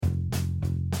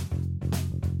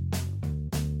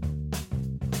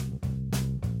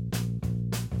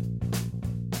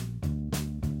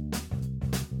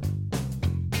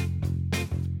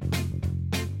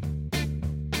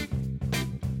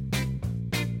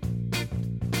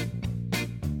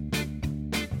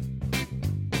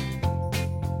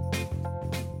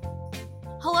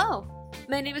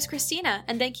My name is Christina,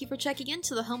 and thank you for checking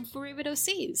into the Home for Rainbow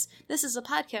Seas. This is a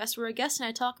podcast where a guest and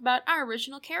I talk about our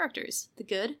original characters, the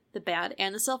good, the bad,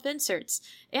 and the self-inserts.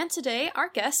 And today, our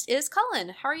guest is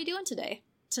Caerllyn. How are you doing today?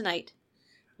 Tonight?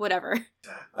 Whatever.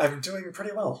 I'm doing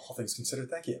pretty well, all things considered,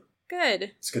 thank you.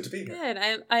 Good. It's good to be here.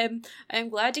 Good. I'm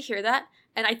glad to hear that.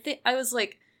 And I was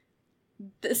like,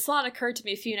 this thought occurred to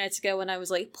me a few nights ago when I was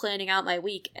like planning out my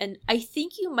week, and I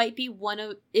think you might be one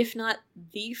of, if not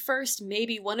the first,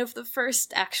 maybe one of the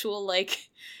first actual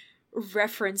like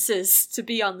references to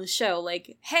be on the show.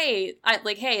 Like, hey,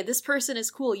 this person is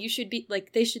cool. You should be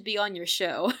like, they should be on your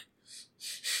show.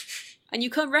 And you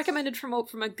come recommended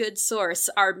from a good source,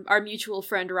 our mutual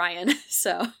friend Ryan.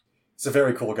 So he's a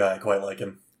very cool guy. I quite like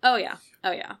him. Oh yeah.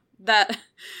 That,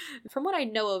 from what I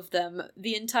know of them,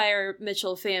 the entire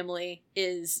Mitchell family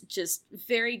is just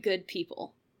very good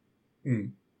people.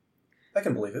 I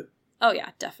can believe it. Oh yeah,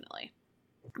 definitely.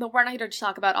 But we're not here to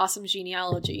talk about awesome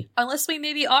genealogy. Unless we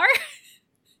maybe are?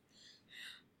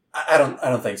 I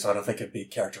don't think so. I don't think it'd be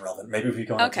character relevant. Maybe we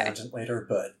go on a tangent later,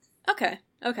 but... Okay.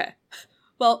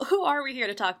 Well, who are we here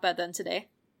to talk about then today?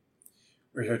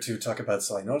 We're here to talk about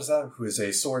Salle, who is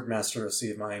a sword master of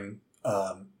Sea of Mine,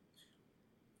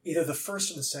 either the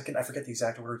first or the second, I forget the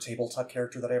exact order, tabletop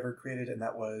character that I ever created, and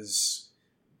that was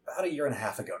about a year and a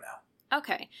half ago now.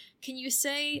 Okay. Can you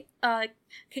say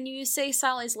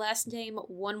Sally's last name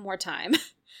one more time?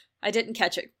 I didn't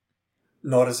catch it.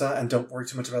 Norza, and don't worry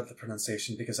too much about the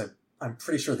pronunciation, because I'm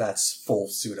pretty sure that's full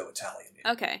pseudo-Italian.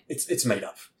 Okay. It's made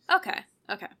up. Okay.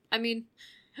 I mean,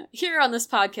 here on this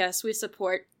podcast, we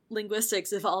support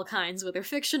linguistics of all kinds, whether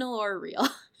fictional or real.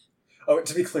 Oh,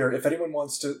 to be clear, if anyone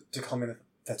wants to comment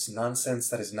that's nonsense,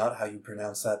 that is not how you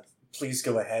pronounce that, please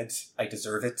go ahead. I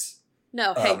deserve it.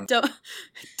 No, hey,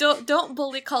 don't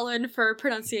bully Caerllyn for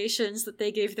pronunciations that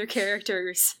they gave their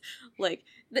characters. Like,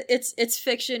 it's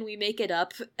fiction, we make it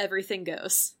up, everything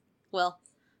goes. Well,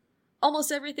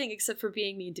 almost everything except for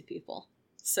being mean to people.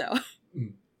 So,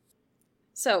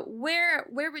 So where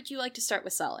would you like to start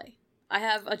with Salle? I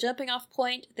have a jumping off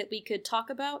point that we could talk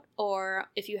about, or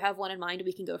if you have one in mind,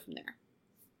 we can go from there.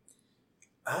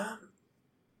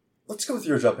 Let's go with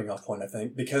your jumping off point, I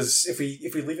think, because if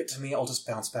we leave it to me, I'll just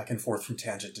bounce back and forth from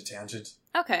tangent to tangent.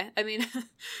 Okay, I mean,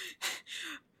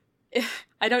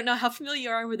 I don't know how familiar you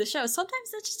are with the show.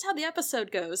 Sometimes that's just how the episode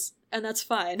goes, and that's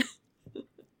fine.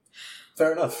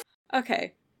 Fair enough.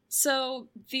 Okay, so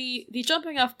the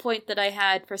jumping off point that I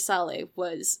had for Salle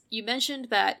was, you mentioned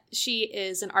that she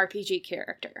is an RPG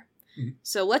character. Mm-hmm.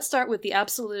 So let's start with the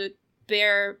absolute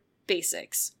bare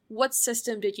basics. What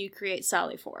system did you create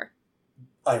Salle for?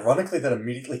 Ironically, that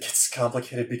immediately gets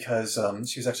complicated because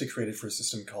she was actually created for a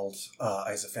system called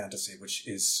Eyes of Fantasy, which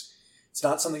is... It's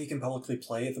not something you can publicly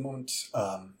play at the moment.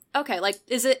 Okay, like,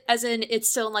 is it, as in, it's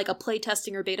still in, like, a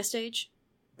playtesting or beta stage?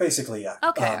 Basically, yeah.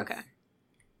 Okay.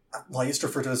 Well, I used to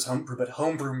refer to it as homebrew, but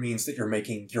homebrew means that you're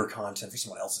making your content for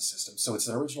someone else's system. So it's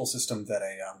an original system that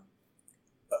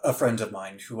a friend of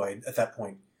mine, who I, at that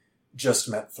point, just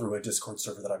met through a Discord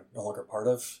server that I'm no longer part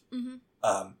of.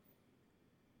 Mm-hmm.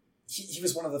 He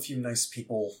was one of the few nice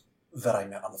people that I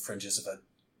met on the fringes of a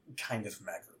kind of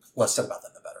mad group. Less said about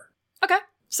them, the better. Okay,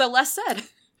 so less said.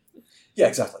 Yeah,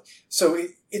 exactly. So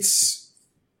it's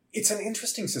an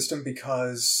interesting system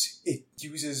because it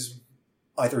uses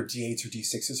either D8s or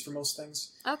D6s for most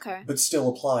things. Okay. But still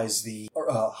applies the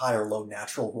high or low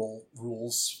natural roll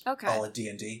rules, okay, all at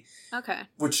D&D. Okay.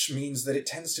 Which means that it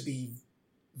tends to be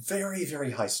very,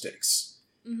 very high stakes.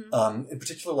 Mm-hmm. In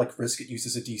particular, like Risk, it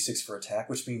uses a D6 for attack,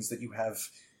 which means that you have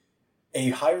a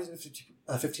higher than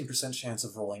 15% chance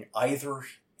of rolling either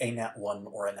a nat 1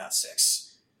 or a nat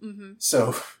 6. Mm-hmm.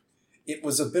 So it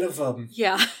was a bit of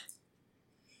yeah.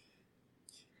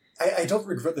 I don't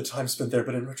regret the time spent there,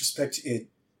 but in retrospect,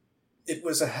 it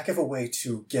was a heck of a way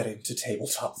to get into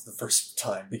tabletop the first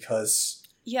time, because...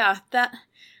 Yeah, that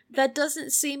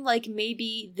doesn't seem like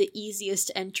maybe the easiest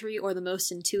entry or the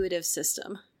most intuitive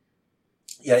system.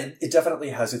 Yeah, it definitely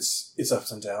has its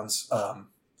ups and downs.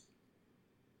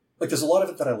 Like, there's a lot of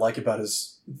it that I like about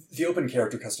is the open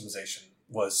character customization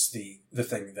was the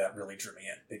thing that really drew me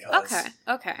in, because...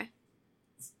 Okay.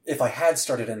 If I had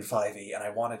started in 5e and I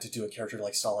wanted to do a character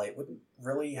like Salle, it wouldn't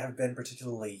really have been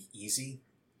particularly easy.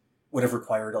 Would have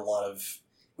required a lot of...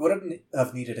 It would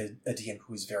have needed a DM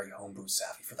who is very homebrew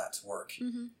savvy for that to work.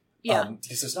 Mm-hmm. Yeah.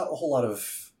 Because there's not a whole lot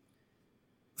of...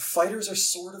 Fighters are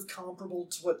sort of comparable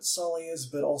to what Salle is,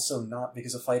 but also not,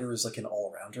 because a fighter is like an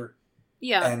all-rounder.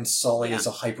 Yeah. And Salle is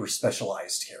a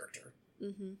hyper-specialized character.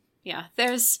 Mm-hmm. Yeah.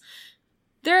 There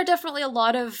are definitely a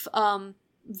lot of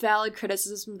valid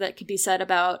criticism that could be said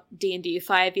about D&D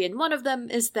 5e, and one of them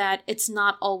is that it's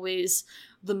not always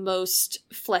the most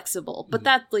flexible. But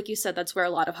that, like you said, that's where a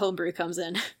lot of homebrew comes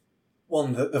in. Well,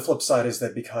 and the flip side is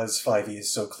that because 5e is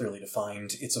so clearly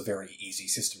defined, it's a very easy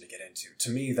system to get into. To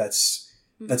me, that's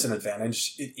an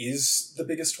advantage. It is the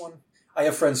biggest one. I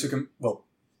have friends who can, well,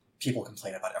 people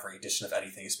complain about every edition of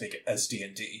anything as big as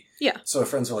D&D. Yeah. So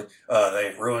friends are like,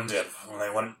 they ruined it when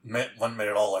they made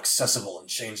it all accessible and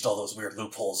changed all those weird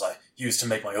loopholes I used to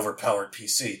make my overpowered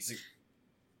PC. It's like,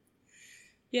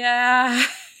 yeah.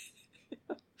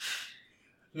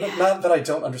 Not that I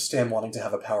don't understand wanting to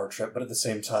have a power trip, but at the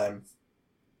same time,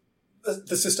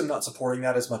 the system not supporting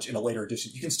that as much in a later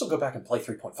edition, you can still go back and play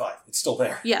 3.5. It's still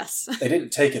there. Yes. They didn't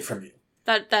take it from you.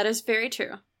 That is very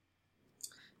true.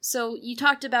 So you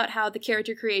talked about how the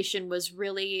character creation was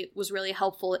really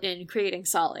helpful in creating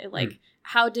Salle. Like,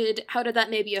 how did that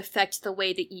maybe affect the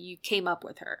way that you came up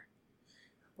with her?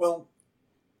 Well,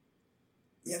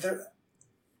 yeah,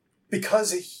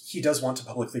 because he does want to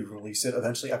publicly release it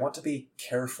eventually, I want to be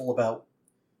careful about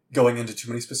going into too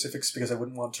many specifics because I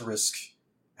wouldn't want to risk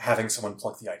having someone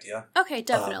pluck the idea. Okay,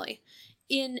 definitely.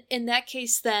 In that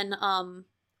case, then,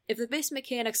 if the base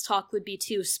mechanics talk would be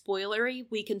too spoilery,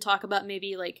 we can talk about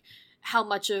maybe, like, how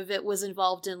much of it was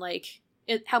involved in, like,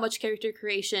 how much character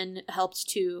creation helped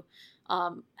to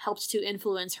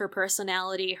influence her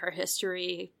personality, her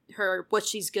history, what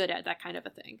she's good at, that kind of a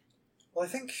thing. Well, I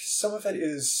think some of it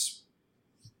is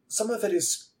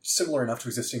similar enough to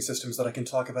existing systems that I can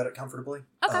talk about it comfortably.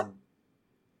 Okay.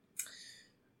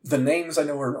 The names I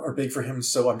know are big for him,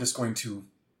 so I'm just going to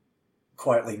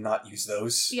quietly not use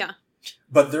those. Yeah.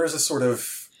 But there is a sort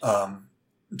of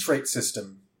trait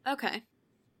system. Okay.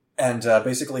 And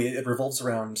basically it revolves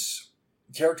around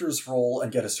characters roll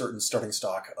and get a certain starting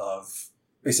stock of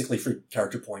basically free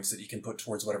character points that you can put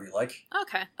towards whatever you like.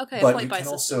 Okay. Okay. But point you buy can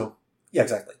system. also... Yeah,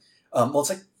 exactly. Well, it's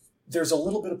like there's a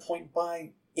little bit of point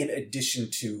buy in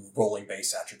addition to rolling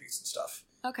base attributes and stuff.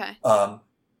 Okay.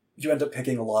 You end up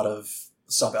picking a lot of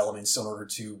sub-elements in order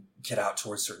to get out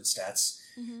towards certain stats.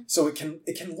 Mm-hmm. So it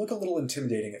can look a little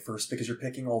intimidating at first because you're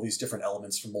picking all these different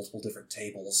elements from multiple different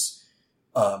tables.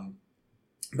 But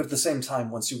at the same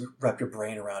time, once you wrap your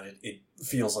brain around it, it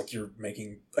feels like you're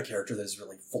making a character that is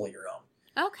really fully your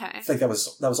own. Okay. I think that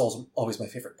was always my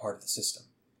favorite part of the system.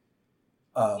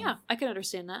 Yeah, I can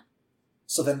understand that.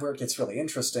 So then where it gets really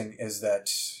interesting is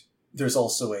that there's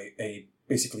also a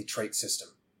basically trait system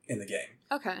in the game.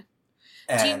 Okay.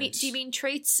 And Do you mean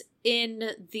traits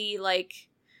in the, like,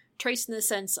 traits in the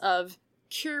sense of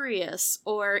curious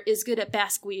or is good at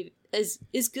basket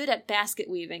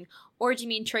weaving, or do you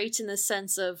mean traits in the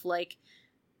sense of, like,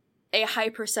 a high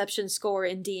perception score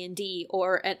in D&D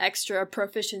or an extra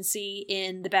proficiency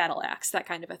in the battle axe, that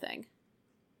kind of a thing?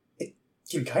 It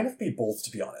can kind of be both,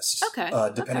 to be honest. Okay.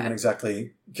 Depending on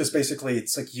exactly, because basically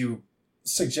it's like you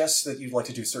suggest that you'd like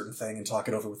to do a certain thing and talk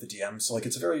it over with the DM. So, like,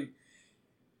 it's a very...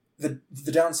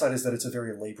 The downside is that it's a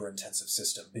very labor-intensive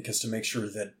system, because to make sure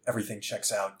that everything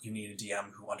checks out, you need a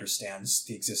DM who understands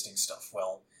the existing stuff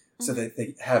well, so that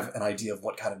they have an idea of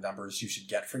what kind of numbers you should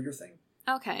get for your thing.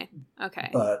 Okay.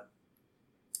 But,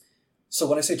 so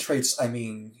when I say traits, I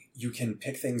mean you can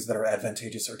pick things that are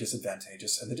advantageous or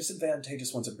disadvantageous, and the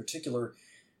disadvantageous ones in particular,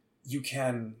 you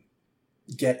can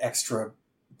get extra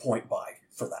point buy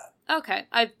for that. Okay,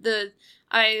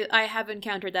 I have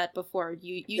encountered that before.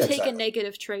 You take exactly. a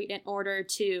negative trait in order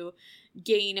to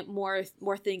gain more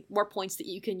points that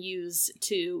you can use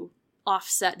to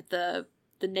offset the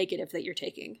negative that you're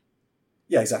taking.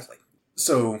 Yeah, exactly.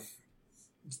 So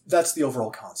that's the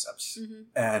overall concept, mm-hmm.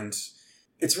 and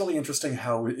it's really interesting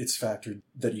how it's factored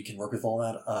that you can work with all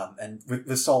that. And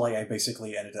with Salle, I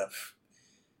basically ended up.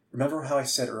 Remember how I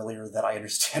said earlier that I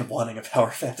understand wanting a power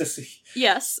fantasy?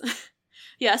 Yes.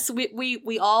 Yes,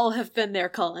 we all have been there,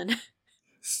 Cullen.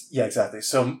 Yeah, exactly.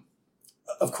 So,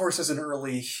 of course, as an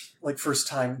early, first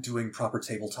time doing proper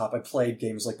tabletop, I played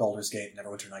games like Baldur's Gate and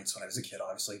Neverwinter Nights when I was a kid,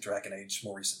 obviously, Dragon Age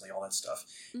more recently, all that stuff.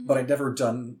 Mm-hmm. But I'd never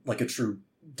done, a true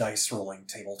dice-rolling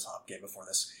tabletop game before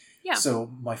this. Yeah.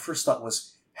 So my first thought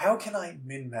was, how can I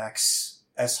min-max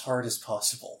as hard as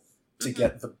possible to mm-hmm.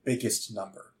 get the biggest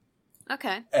number?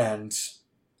 Okay. And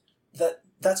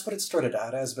that's what it started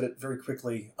out as, but it very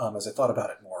quickly, as I thought about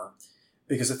it more,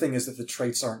 because the thing is that the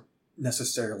traits aren't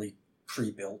necessarily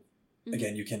pre-built. Mm-hmm.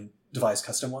 Again, you can devise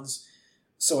custom ones.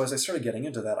 So as I started getting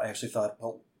into that, I actually thought,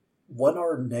 well, what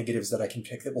are negatives that I can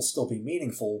pick that will still be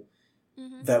meaningful,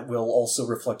 mm-hmm. that will also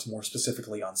reflect more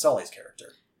specifically on Sally's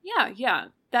character? Yeah.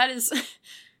 That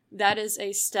is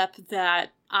a step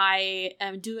that I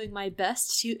am doing my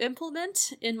best to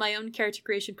implement in my own character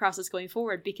creation process going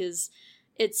forward, because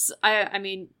I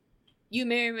mean, you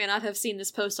may or may not have seen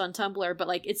this post on Tumblr, but,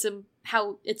 like,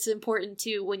 how it's important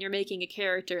to, when you're making a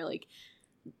character, like,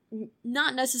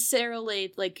 not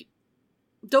necessarily, like,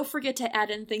 don't forget to add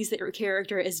in things that your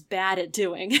character is bad at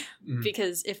doing.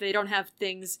 Because if they don't have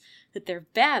things that they're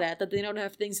bad at, then they don't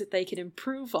have things that they can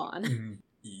improve on.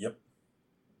 Yep.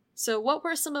 So what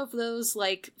were some of those,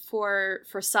 like, for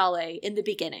Salle in the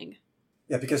beginning?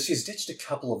 Yeah, because she's ditched a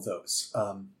couple of those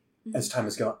as time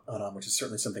has gone on, which is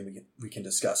certainly something we can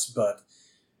discuss. But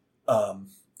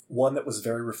one that was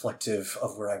very reflective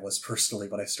of where I was personally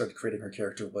when I started creating her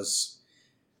character was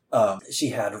she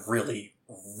had really,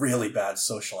 really bad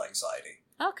social anxiety.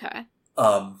 Okay.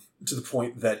 To the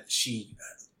point that she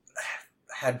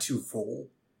had to roll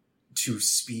to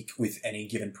speak with any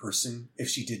given person if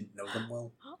she didn't know them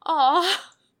well. Aww.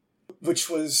 Which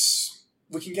was...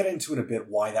 We can get into in a bit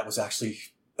why that was actually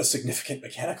a significant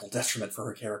mechanical detriment for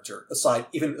her character, aside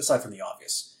from the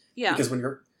obvious. Yeah. Because when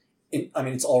you're...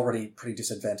 it's already pretty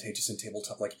disadvantageous in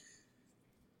tabletop, like...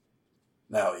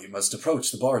 Now you must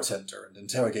approach the bartender and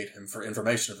interrogate him for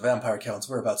information of the vampire count's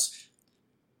whereabouts.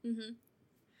 Mm-hmm.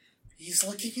 He's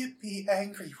looking at me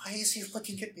angry. Why is he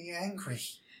looking at me angry?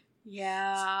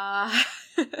 Yeah.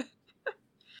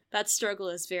 That struggle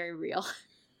is very real.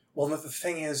 Well, the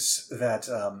thing is that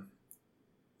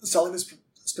Salle was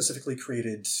specifically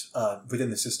created within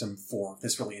the system for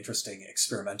this really interesting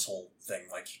experimental thing,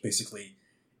 like basically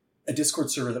a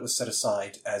Discord server that was set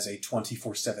aside as a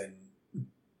 24/7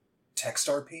 text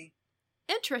RP.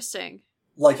 Interesting.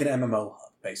 Like an MMO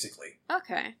hub, basically.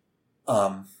 Okay.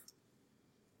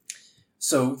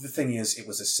 So the thing is, it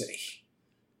was a city.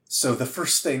 So the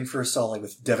first thing for Salle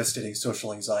with devastating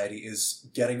social anxiety is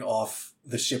getting off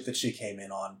the ship that she came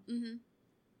in on. Mm-hmm.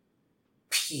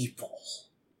 People.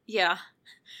 Yeah.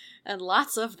 And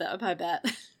lots of them, I bet.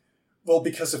 Well,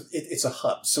 because it's a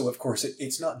hub, so of course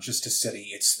it's not just a city,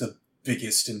 it's the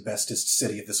biggest and bestest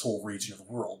city of this whole region of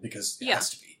the world, because it has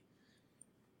to be.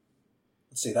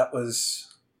 Let's see, that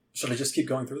was... Should I just keep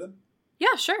going through them?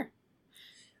 Yeah, sure.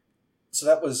 So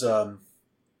that was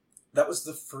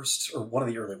the first, or one of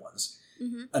the early ones.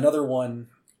 Mm-hmm. Another one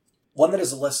that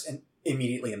is less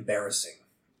immediately embarrassing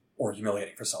or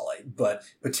humiliating for Salle, but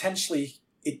potentially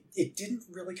it didn't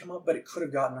really come up, but it could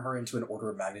have gotten her into an order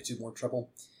of magnitude more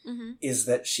trouble, is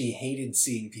that she hated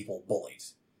seeing people bullied.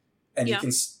 And you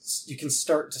can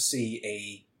start to see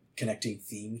a connecting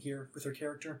theme here with her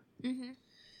character. Mm-hmm.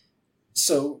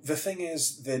 So the thing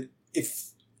is that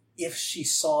if she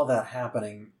saw that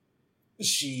happening,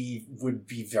 she would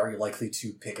be very likely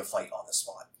to pick a fight on the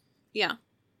spot. Yeah.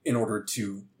 In order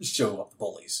to show up the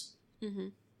bullies. Mm-hmm.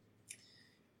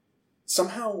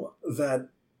 Somehow that...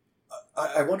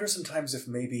 I wonder sometimes if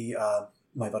maybe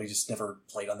my buddy just never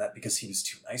played on that because he was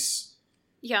too nice.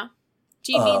 Yeah.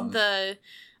 Do you mean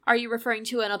Are you referring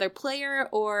to another player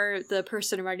or the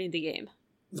person running the game?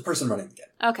 The person running the game.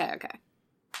 Okay.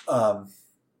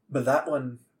 But that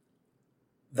one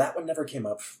never came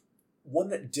up. One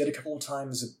that did a couple of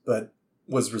times, but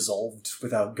was resolved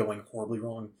without going horribly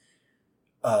wrong.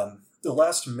 The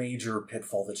last major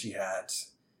pitfall that she had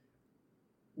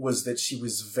was that she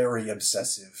was very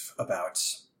obsessive about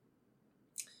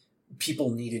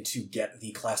people needed to get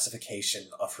the classification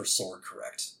of her sword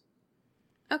correct.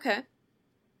 Okay.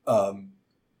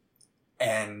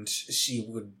 And she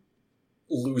would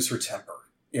lose her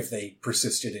temper if they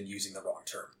persisted in using the wrong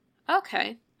term.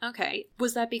 Okay.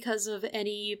 Was that because of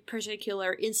any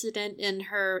particular incident in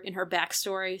her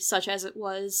backstory, such as it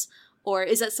was? Or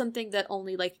is that something that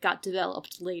only, like, got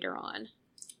developed later on?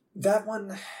 That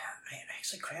one, I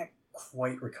actually can't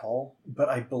quite recall, but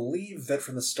I believe that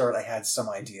from the start I had some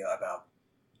idea about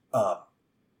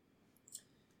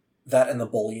that, and the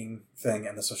bullying thing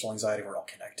and the social anxiety were all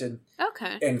connected.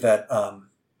 Okay. And that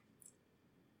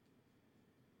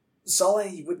Salle,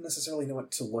 you wouldn't necessarily know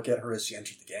what to look at her as she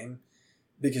entered the game,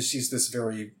 because she's this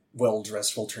very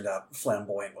well-dressed, well-turned-out,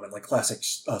 flamboyant woman, like classic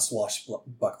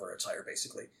swashbuckler attire,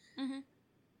 basically. Mm-hmm.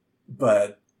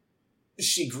 But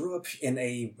she grew up in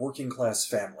a working-class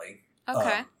family.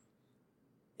 Okay.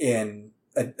 In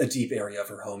a deep area of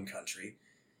her home country.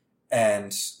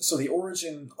 And so the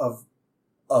origin of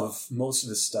most of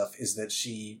this stuff is that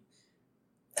she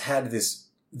had this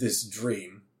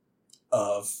dream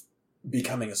of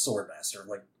becoming a swordmaster,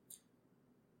 like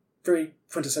very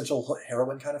quintessential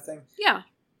heroine kind of thing. Yeah.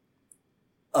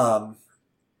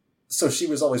 So she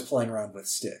was always playing around with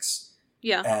sticks.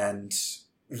 Yeah. And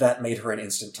that made her an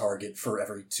instant target for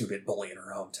every 2-bit bully in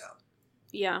her hometown.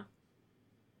 Yeah.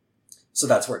 So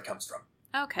that's where it comes from.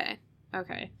 Okay.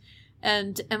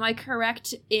 And am I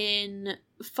correct in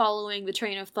following the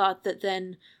train of thought that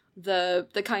then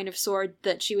the kind of sword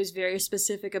that she was very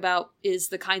specific about is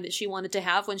the kind that she wanted to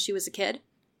have when she was a kid?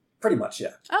 Pretty much,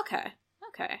 yeah. Okay.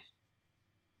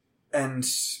 And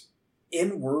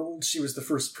in World, she was the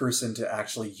first person to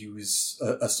actually use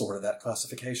a sword of that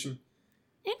classification.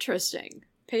 Interesting.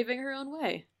 Paving her own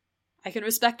way. I can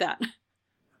respect that.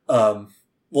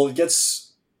 Well, it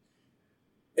gets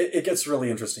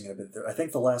really interesting in a bit there. I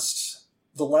think the last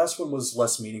one was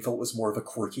less meaningful. It was more of a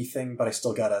quirky thing, but I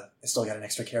still got an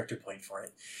extra character point for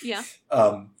it. Yeah.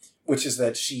 Which is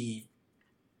that she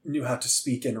knew how to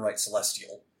speak and write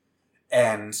Celestial.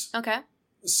 And okay.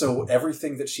 So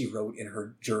everything that she wrote in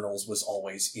her journals was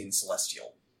always in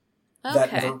Celestial.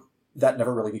 Okay. That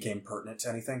never really became pertinent to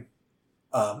anything.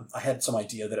 I had some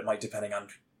idea that it might, depending on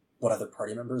what other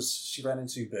party members she ran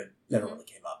into, but never really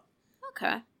came up.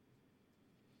 Okay.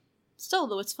 Still,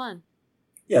 though, it's fun.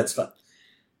 Yeah, it's fun.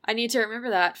 I need to remember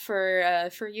that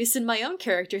for use in my own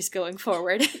characters going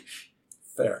forward.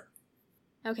 Fair.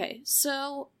 Okay,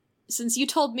 so since you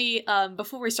told me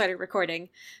before we started recording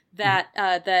that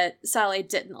that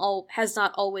Salle has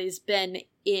not always been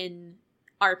in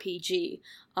RPG,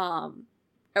 an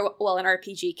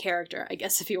RPG character, I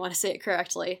guess, if you want to say it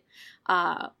correctly.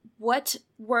 What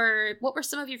were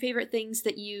some of your favorite things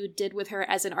that you did with her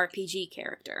as an RPG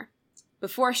character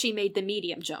before she made the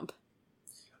medium jump?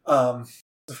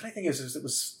 The funny thing is it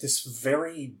was this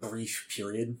very brief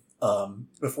period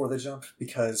before the jump,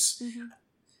 because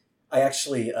I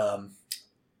actually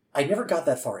I never got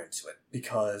that far into it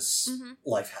because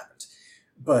life happened.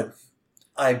 But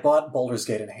I bought Baldur's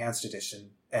Gate Enhanced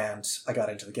Edition, and I got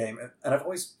into the game, and I've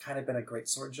always kind of been a great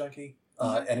sword junkie,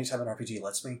 anytime an RPG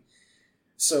lets me.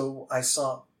 So I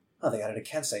saw, they added a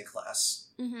Kensei class.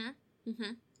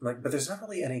 But there's not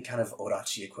really any kind of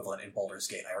Odachi equivalent in Baldur's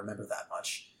Gate, I remember that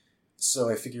much. So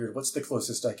I figured, what's the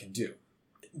closest I can do?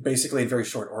 Basically, in very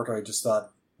short order, I just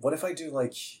thought, what if I do a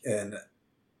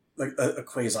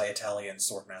quasi-Italian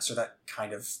swordmaster that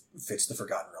kind of fits the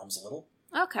Forgotten Realms a little?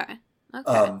 Okay.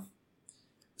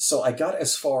 So I got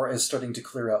as far as starting to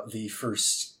clear out the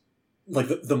first,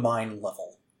 the mine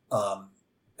level.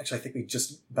 Actually, I think we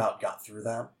just about got through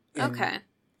that.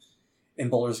 In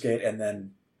Baldur's Gate, and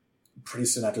then pretty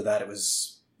soon after that,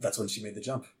 that's when she made the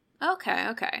jump.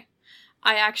 Okay.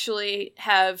 I actually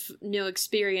have no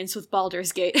experience with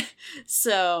Baldur's Gate,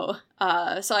 so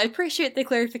I appreciate the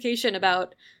clarification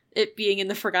about it being in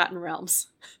the Forgotten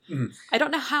Realms. I don't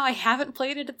know how I haven't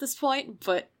played it at this point,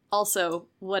 but also,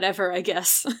 whatever, I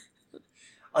guess.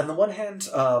 On the one hand,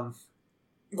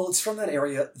 it's from that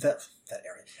era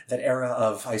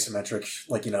of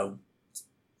isometric,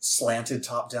 slanted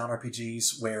top-down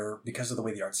RPGs, where, because of the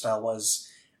way the art style was,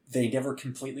 they never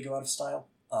completely go out of style.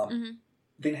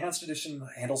 The Enhanced Edition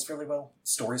handles fairly well.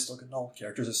 Story's still good and all.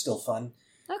 Characters are still fun.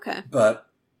 Okay. But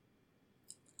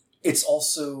it's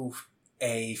also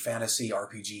a fantasy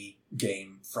RPG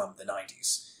game from the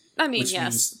 90s. I mean,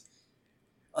 yes.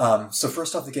 So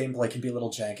first off, the gameplay can be a little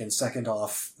jank, and second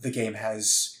off, the game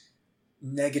has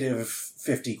negative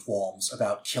 50 qualms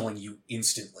about killing you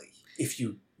instantly if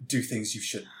you do things you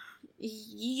shouldn't.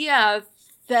 Yeah,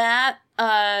 that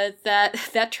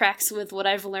tracks with what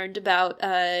I've learned about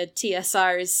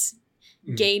TSR's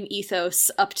game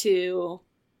ethos up to,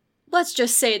 let's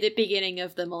just say, the beginning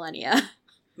of the millennia.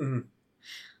 Or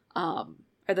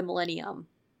the millennium.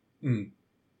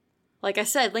 Like I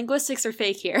said, linguistics are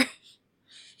fake here.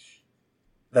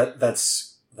 That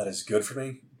is good for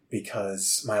me,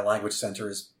 because my language center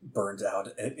is burned out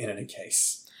in any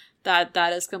case. That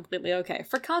is completely okay.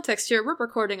 For context here, we're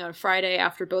recording on Friday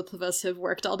after both of us have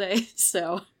worked all day,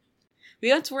 so we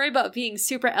don't have to worry about being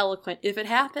super eloquent. If it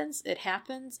happens, it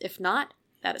happens. If not,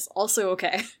 that is also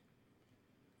okay.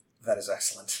 That is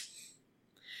excellent.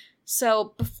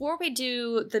 So, before we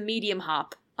do the medium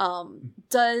hop,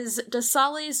 does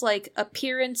Sally's,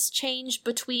 appearance change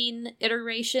between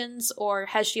iterations, or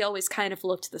has she always kind of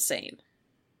looked the same?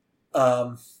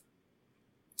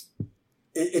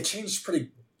 It changed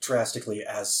pretty drastically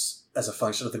as a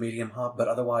function of the medium hop, but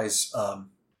otherwise,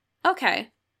 okay.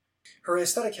 Her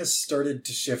aesthetic has started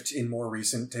to shift in more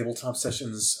recent tabletop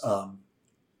sessions,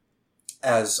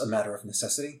 as a matter of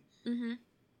necessity.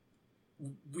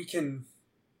 We can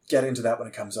get into that when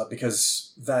it comes up,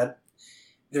 because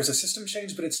there's a system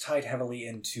change, but it's tied heavily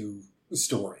into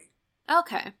story.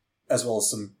 Okay. As well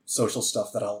as some social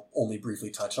stuff that I'll only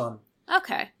briefly touch on.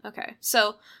 Okay.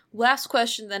 So, last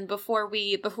question then, before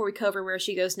we cover where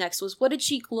she goes next, was what did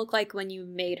she look like when you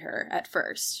made her at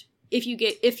first? If you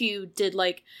did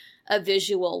a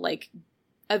visual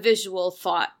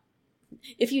thought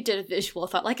if you did a visual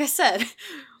thought, like I said,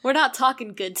 we're not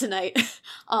talking good tonight.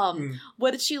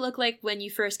 What did she look like when you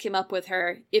first came up with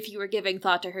her, if you were giving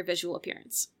thought to her visual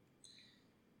appearance?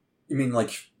 You mean,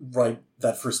 like, right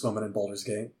that first moment in Baldur's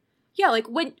Gate? Yeah, like,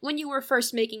 when you were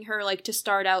first making her, like, to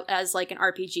start out as, like, an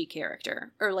RPG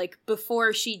character, or, like,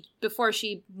 before she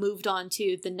moved on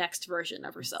to the next version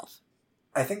of herself.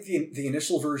 I think the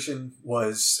initial version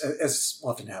was, as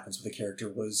often happens with a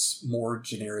character, was more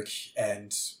generic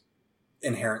and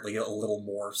inherently a little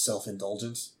more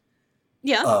self-indulgent.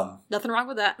 Yeah, nothing wrong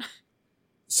with that.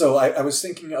 So I was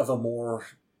thinking of a more,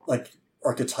 like,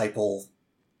 archetypal,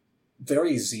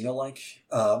 very Xena-like,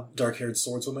 dark-haired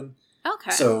swordswoman.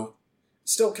 Okay. So,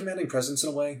 still commanding presence in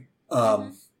a way.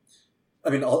 I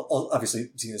mean, obviously,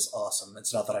 Xena's awesome.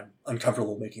 It's not that I'm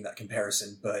uncomfortable making that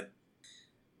comparison, but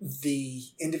the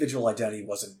individual identity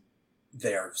wasn't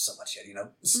there so much yet, you know?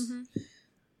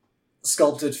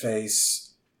 Sculpted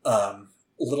face,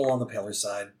 little on the paler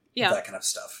side, that kind of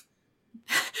stuff.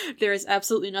 There is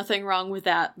absolutely nothing wrong with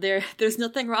that. There's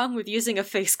nothing wrong with using a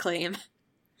face claim.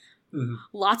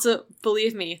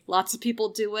 Believe me, lots of people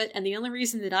do it, and the only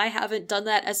reason that I haven't done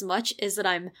that as much is that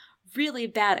I'm really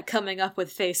bad at coming up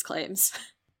with face claims.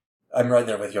 I'm right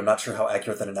there with you. I'm not sure how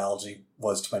accurate that analogy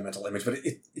was to my mental image, but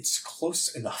it's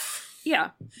close enough.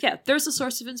 Yeah, there's a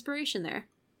source of inspiration there.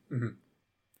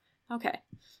 Okay,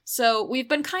 so we've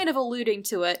been kind of alluding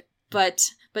to it, but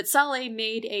Salle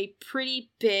made a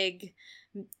pretty big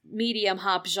medium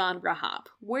hop, genre hop.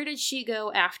 Where did she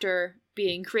go after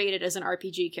being created as an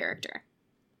RPG character?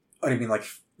 Oh, do you mean like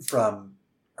from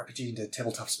RPG into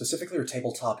tabletop specifically, or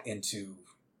tabletop into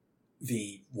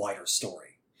the wider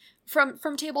story? From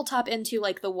tabletop into,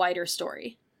 like, the wider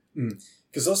story.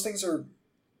 Because those things are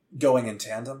going in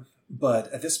tandem,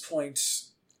 but at this point,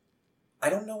 I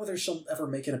don't know whether she'll ever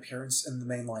make an appearance in the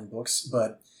mainline books,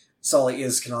 but Salle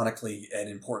is canonically an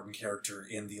important character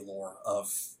in the lore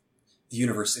of the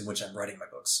universe in which I'm writing my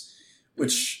books,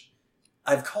 which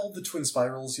I've called the Twin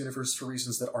Spirals universe for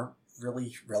reasons that aren't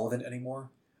really relevant anymore.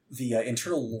 The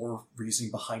internal lore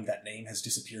reasoning behind that name has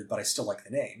disappeared, but I still like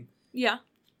the name. Yeah.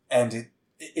 And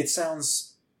it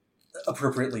sounds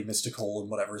appropriately mystical and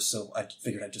whatever, so I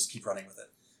figured I'd just keep running with it.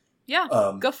 Yeah,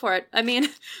 go for it. I mean,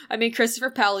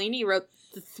 Christopher Paolini wrote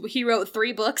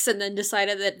 3 books and then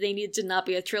decided that they needed to not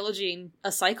be a trilogy and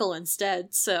a cycle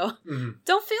instead, so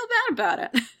don't feel bad about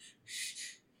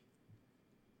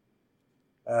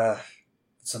it.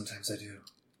 Sometimes I do.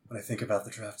 When I think about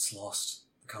the drafts lost,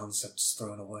 the concepts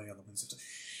thrown away on the winds of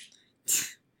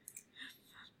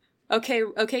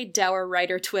Okay, dour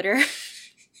writer Twitter.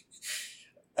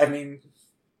 I mean,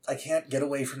 I can't get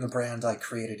away from the brand I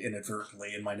created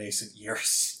inadvertently in my nascent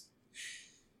years.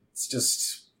 It's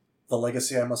just the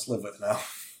legacy I must live with now.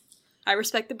 I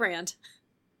respect the brand.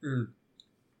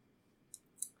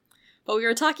 But we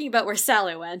were talking about where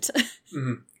Salle went.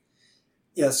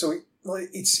 Yeah, so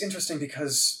it's interesting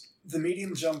because the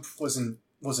medium jump wasn't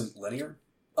linear.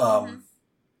 And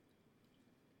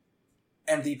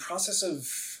the process of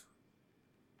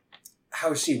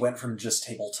how she went from just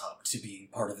tabletop to being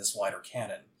part of this wider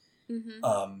canon.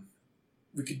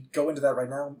 We could go into that right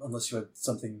now, unless you had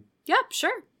something... Yeah,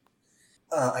 sure.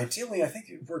 Ideally, I think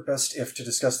it would work best if, to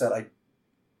discuss that, I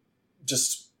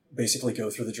just basically go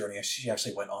through the journey she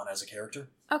actually went on as a character.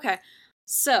 Okay.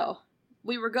 So,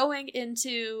 we were going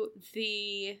into,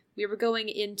 like,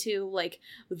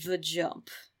 the jump.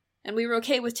 And we were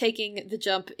okay with taking the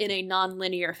jump in a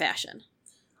non-linear fashion.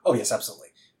 Oh, yes, absolutely.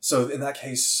 So, in that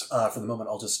case, for the moment,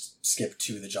 I'll just skip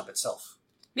to the jump itself.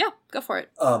 Yeah, go for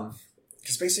it.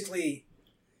 Because basically,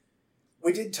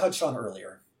 we did touch on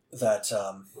earlier that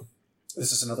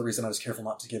this is another reason I was careful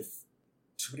not to give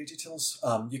too many details.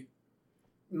 You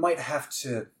might have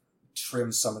to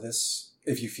trim some of this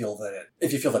if you feel that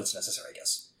it's necessary, I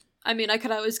guess. I mean, I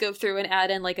could always go through and add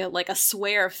in like a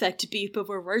swear effect beep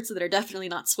over words that are definitely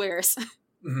not swears.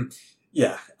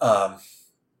 Yeah, that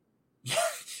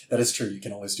is true. You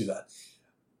can always do that.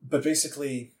 But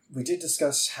basically, we did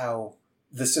discuss how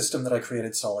the system that I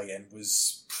created Salle in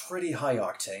was pretty high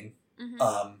octane.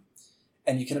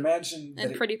 And you can imagine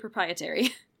that pretty proprietary.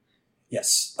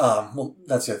 Yes. Well,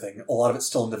 that's the other thing. A lot of it's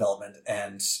still in development,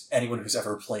 and anyone who's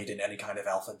ever played in any kind of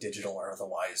alpha, digital or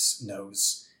otherwise,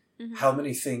 knows how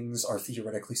many things are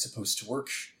theoretically supposed to work.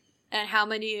 And how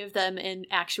many of them in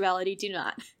actuality do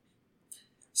not.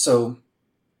 So,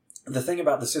 the thing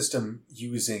about the system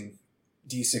using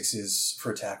D6s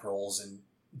for attack rolls and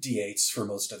D8s for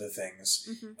most other things,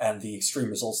 and the extreme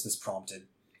results this prompted,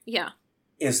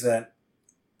 is that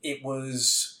it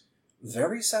was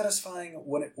very satisfying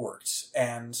when it worked,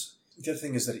 and The other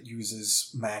thing is that it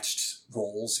uses matched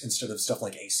rolls instead of stuff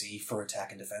like AC for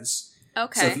attack and defense.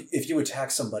 Okay. So if you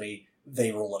attack somebody,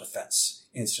 they roll a defense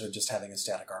instead of just having a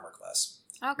static armor class.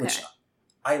 Okay. Which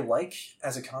I like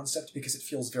as a concept because it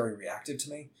feels very reactive to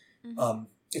me. Mm-hmm.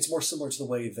 It's more similar to the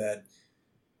way that...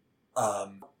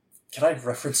 can I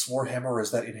reference Warhammer, or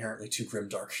is that inherently too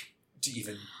grimdark to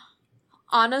even...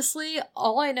 Honestly,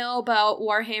 all I know about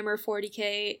Warhammer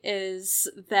 40k is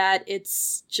that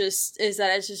it's just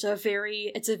a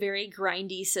very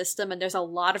grindy system, and there's a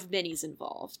lot of minis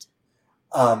involved.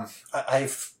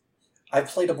 I've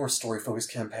played a more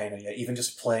story-focused campaign, and even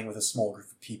just playing with a small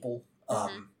group of people.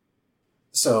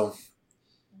 So,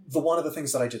 one of the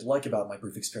things that I did like about my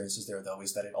brief experiences there, though,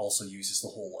 is that it also uses the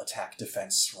whole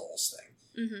attack-defense rolls thing.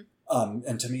 Mm-hmm.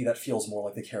 And to me, that feels more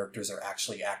like the characters are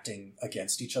actually acting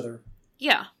against each other.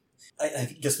 Yeah.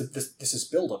 I guess that this is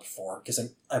build-up for, because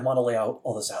I want to lay out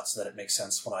all this out so that it makes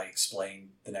sense when I explain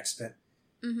the next bit.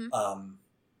 Mm-hmm.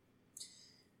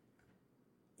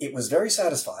 It was very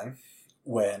satisfying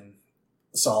when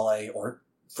Salle, or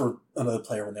for another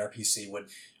player when they're PC,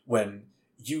 when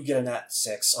you get a nat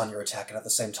 6 on your attack and at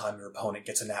the same time your opponent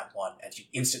gets a nat 1 and you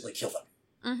instantly kill them.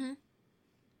 Mm-hmm.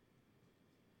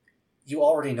 You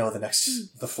already know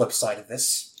the flip side of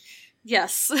this.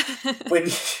 Yes.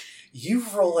 When you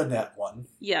roll a nat 1.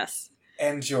 Yes.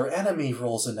 And your enemy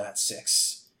rolls a nat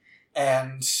 6.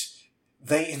 And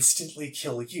they instantly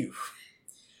kill you.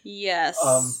 Yes.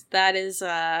 That is,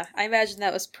 I imagine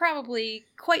that was probably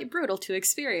quite brutal to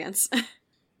experience.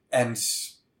 And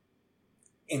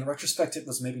in retrospect, it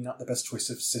was maybe not the best choice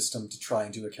of system to try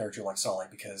and do a character like Salle,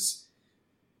 because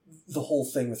the whole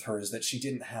thing with her is that she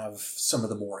didn't have some of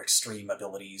the more extreme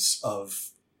abilities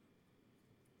of,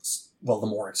 well, the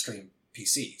more extreme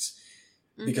PCs.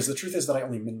 Mm-hmm. Because the truth is that I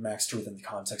only min-maxed her within the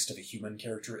context of a human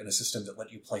character in a system that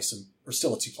let you play some, or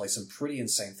still lets you play some pretty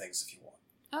insane things if you want.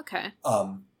 Okay.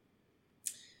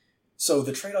 So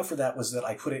the trade-off for that was that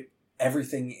I put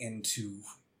everything into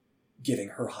giving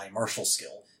her high martial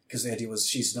skill, because the idea was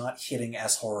she's not hitting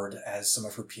as hard as some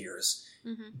of her peers,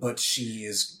 but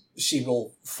she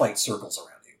will fight circles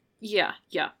around you.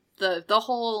 Yeah. The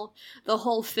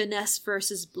whole finesse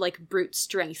versus like brute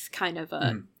strength kind of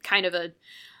a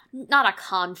not a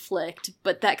conflict,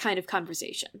 but that kind of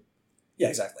conversation. Yeah,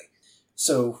 exactly.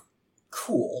 So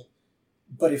cool,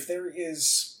 but if there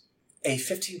is a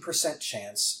 15%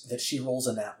 chance that she rolls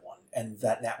a nat 1, and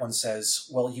that nat 1 says,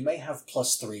 well, you may have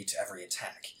 +3 to every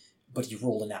attack, but you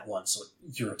rolled a nat 1, so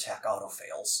your attack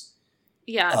auto-fails.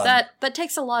 Yeah, that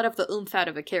takes a lot of the oomph out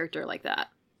of a character like that.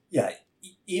 Yeah,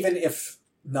 even if,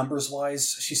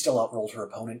 numbers-wise, she still outrolled her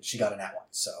opponent, she got a nat 1,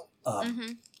 so...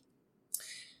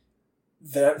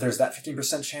 There's that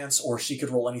 15% chance, or she could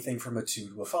roll anything from a 2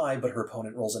 to a 5, but her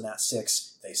opponent rolls a nat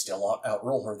 6, they still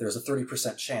outroll her. There's a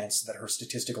 30% chance that her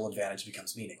statistical advantage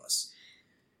becomes meaningless.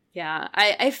 Yeah,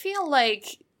 I feel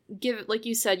like, like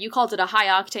you said, you called it a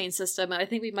high-octane system, and I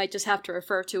think we might just have to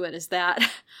refer to it as that.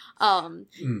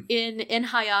 In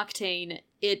high-octane,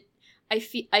 I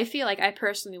feel like I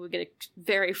personally would get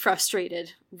very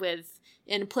frustrated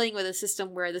in playing with a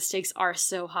system where the stakes are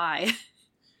so high.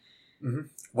 Mm-hmm.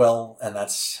 Well, and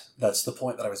that's the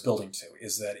point that I was building to,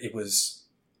 is that it was...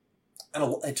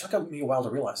 And it took me a while to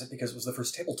realize it, because it was the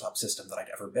first tabletop system that I'd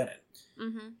ever been in.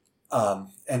 Mm-hmm.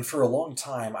 And for a long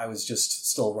time, I was just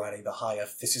still riding the high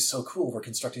of, this is so cool, we're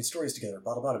constructing stories together,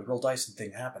 blah, blah, blah, we roll dice and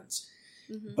thing happens.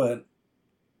 Mm-hmm. But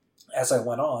as I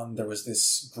went on, there was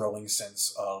this growing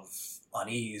sense of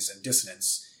unease and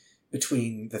dissonance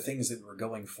between the things that we were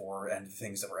going for and the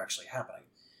things that were actually happening.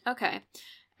 Okay.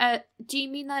 Do you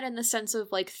mean that in the sense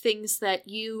of, like, things that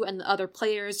you and the other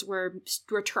players were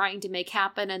trying to make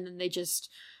happen and then they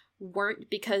just weren't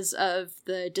because of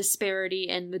the disparity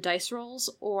in the dice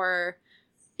rolls? Or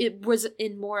it was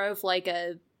in more of, like,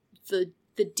 the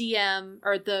DM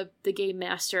or the game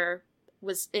master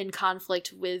was in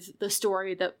conflict with the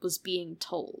story that was being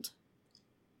told?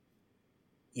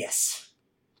 Yes.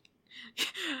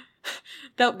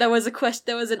 That was a question.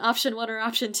 That was an option 1 or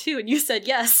option 2, and you said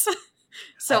yes.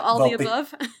 So all the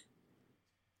above?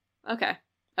 Okay.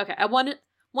 I wanted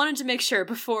to make sure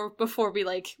before we,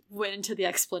 like, went into the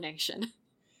explanation.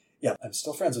 Yeah, I'm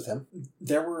still friends with him.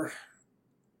 There were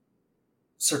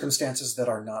circumstances that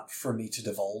are not for me to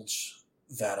divulge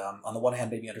that, on the one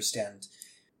hand, made me understand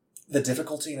the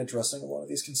difficulty in addressing a lot of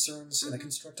these concerns in a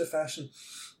constructive fashion.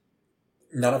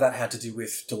 None of that had to do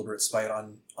with deliberate spite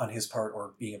on his part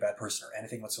or being a bad person or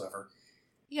anything whatsoever.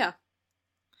 Yeah.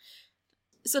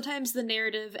 Sometimes the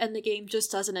narrative and the game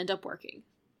just doesn't end up working.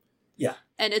 Yeah.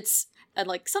 And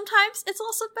sometimes it's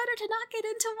also better to not get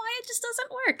into why it just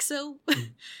doesn't work. So,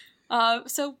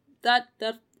 so that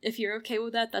if you're okay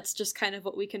with that, that's just kind of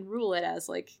what we can rule it as.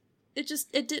 Like, it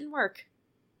didn't work.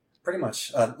 Pretty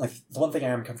much. Like, the one thing I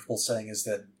am comfortable saying is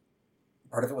that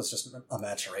part of it was just a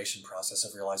maturation process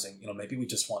of realizing, maybe we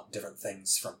just want different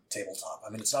things from tabletop. I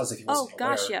mean, it's not as if he wasn't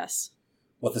aware yes.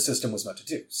 what the system was meant to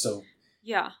do. So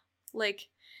yeah, like,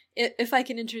 if I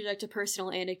can interject a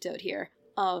personal anecdote here,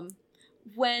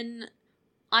 when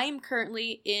I'm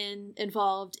currently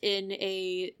involved in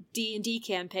a D&D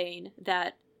campaign,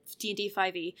 that D&D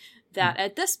 5e, that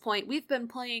at this point we've been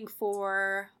playing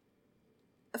for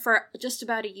just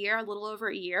about a year, a little over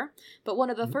a year. But one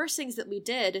of the first things that we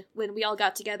did when we all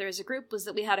got together as a group was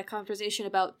that we had a conversation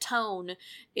about tone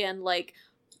and what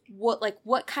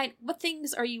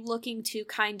things are you looking to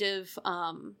kind of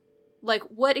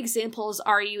what examples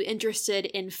are you interested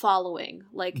in following?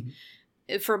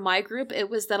 For my group, it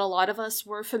was that a lot of us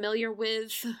were familiar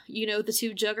with, the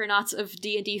two juggernauts of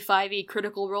D&D 5e,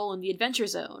 Critical Role and the Adventure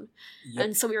Zone. Yep.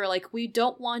 And so we were like, we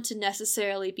don't want to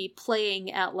necessarily be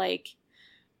playing at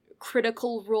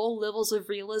Critical Role levels of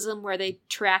realism where they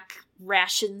track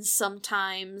rations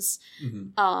sometimes.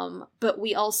 But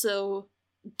we also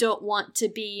don't want to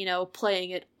be, playing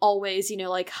it always,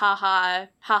 haha,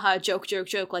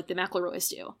 joke, like the McElroys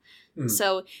do.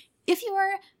 So if you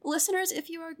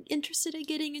are interested in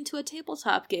getting into a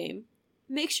tabletop game,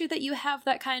 make sure that you have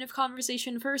that kind of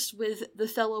conversation first with the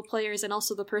fellow players and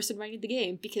also the person running the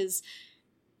game, because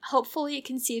hopefully it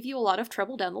can save you a lot of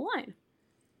trouble down the line.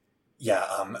 Yeah,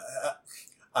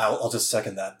 I'll just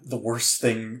second that. One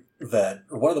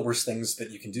of the worst things that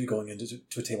you can do going into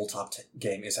a tabletop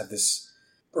game is have this,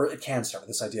 or it can start with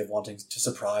this idea of wanting to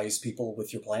surprise people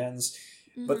with your plans.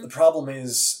 But the problem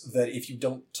is that if you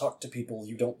don't talk to people,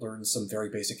 you don't learn some very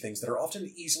basic things that are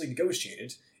often easily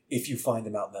negotiated if you find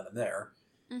them out then and there.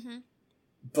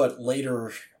 But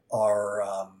later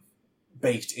are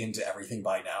baked into everything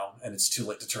by now, and it's too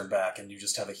late to turn back, and you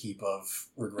just have a heap of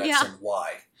regrets and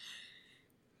why.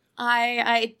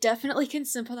 I definitely can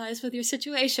sympathize with your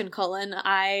situation, Cullen.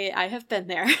 I have been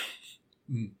there.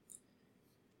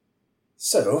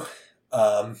 So,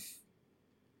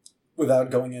 without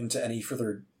going into any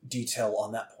further detail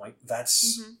on that point, that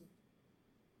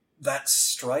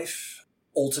strife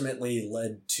ultimately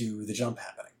led to the jump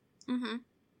happening. And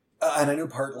I knew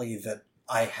partly that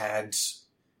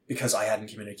because I hadn't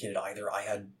communicated either, I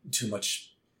had too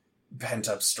much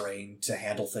pent-up strain to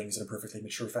handle things in a perfectly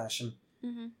mature fashion.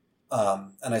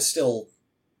 And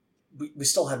we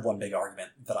still had one big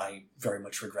argument that I very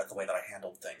much regret the way that I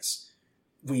handled things.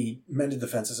 We mended the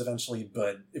fences eventually,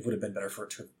 but it would have been better for it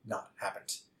to have not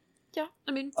happened. Yeah,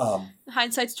 I mean,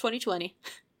 hindsight's 20/20.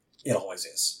 It always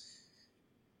is.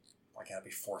 Why can't it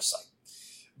be foresight?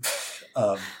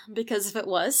 Because if it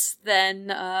was,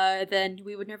 then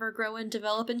we would never grow and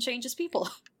develop and change as people.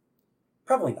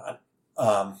 Probably not.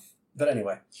 But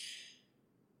anyway.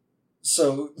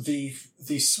 So the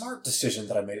smart decision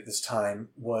that I made at this time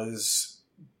was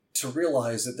to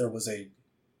realize that there was a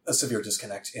severe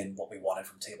disconnect in what we wanted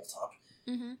from tabletop.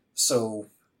 So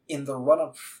in the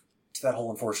run-up to that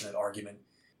whole unfortunate argument,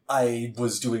 I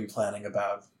was doing planning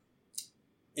about,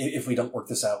 if we don't work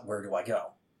this out, where do I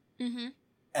go?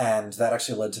 And that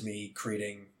actually led to me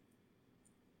creating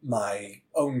my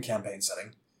own campaign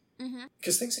setting.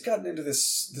 Because things had gotten into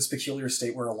this peculiar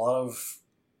state where a lot of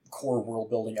core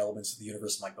world-building elements of the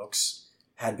universe of my books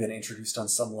had been introduced on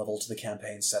some level to the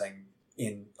campaign setting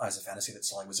in Eyes of Fantasy that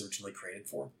Salle was originally created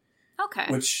for. Okay.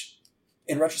 Which,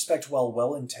 in retrospect, while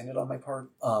well-intended on my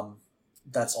part,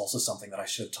 that's also something that I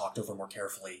should have talked over more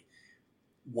carefully,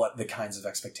 what the kinds of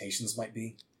expectations might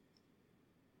be.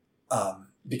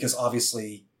 Because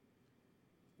obviously,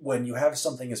 when you have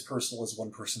something as personal as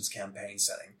one person's campaign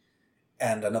setting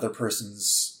and another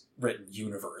person's written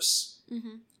universe,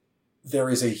 there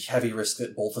is a heavy risk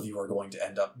that both of you are going to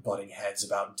end up butting heads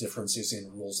about differences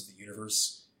in rules of the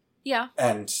universe. Yeah.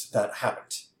 And that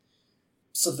happened.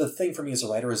 So the thing for me as a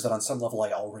writer is that on some level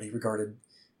I already regarded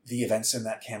the events in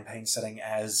that campaign setting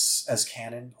as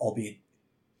canon, albeit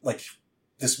like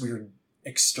this weird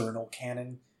external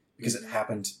canon, because it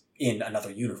happened in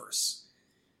another universe.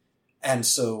 And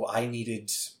so I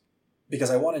needed,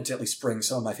 because I wanted to at least bring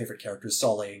some of my favorite characters,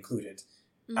 Salle included,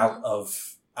 out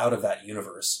of that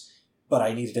universe, but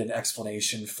I needed an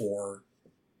explanation for,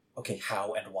 okay,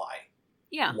 how and why.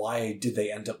 Yeah. Why did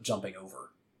they end up jumping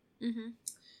over?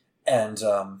 And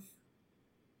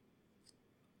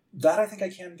that I think I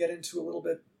can get into a little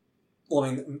bit. Well,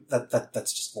 I mean,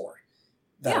 that's just lore.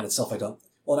 That in itself I don't.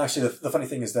 Well, and actually, the funny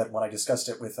thing is that when I discussed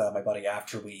it with my buddy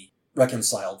after we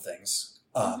reconciled things,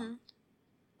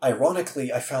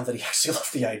 ironically, I found that he actually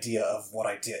loved the idea of what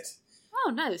I did.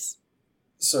 Oh, nice.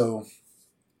 So,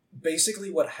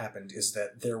 basically what happened is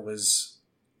that there was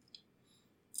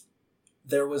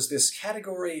this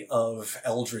category of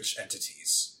eldritch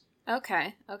entities.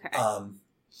 Okay.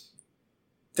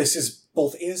 This is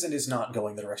both is and is not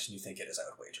going the direction you think it is, I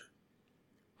would wager.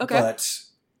 Okay. But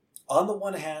on the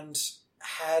one hand,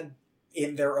 had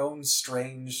in their own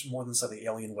strange, more than slightly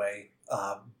alien way,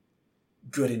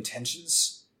 good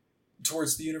intentions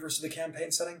towards the universe of the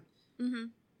campaign setting. Mm-hmm.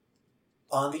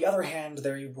 On the other hand,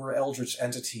 there were eldritch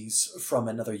entities from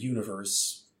another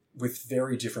universe with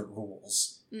very different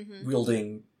rules,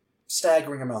 wielding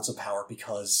staggering amounts of power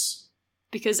because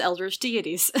eldritch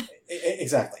deities.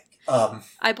 Exactly.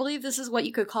 I believe this is what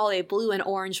you could call a blue and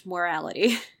orange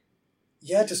morality.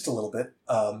 Yeah, just a little bit.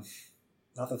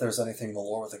 Not that there's anything in the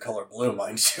lore with the color blue,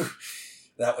 mind you.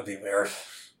 That would be weird.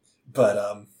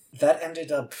 But that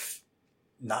ended up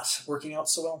not working out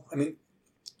so well. I mean,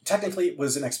 technically it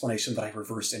was an explanation that I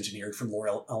reverse engineered from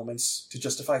lore elements to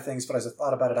justify things, but as I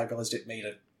thought about it, I realized it made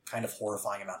a kind of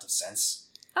horrifying amount of sense.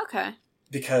 Okay.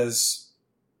 Because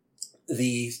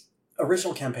the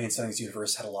original campaign settings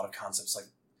universe had a lot of concepts like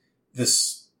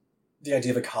the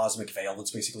idea of a cosmic veil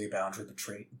that's basically a boundary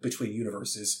between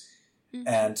universes. Mm-hmm.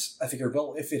 And I figured,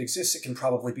 well, if it exists, it can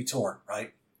probably be torn,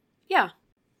 right? Yeah.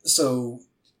 So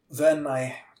then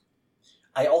I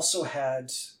also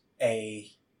had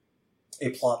a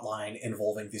plot line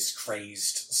involving this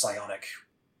crazed psionic.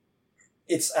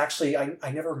 It's actually,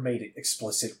 I never made it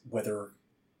explicit whether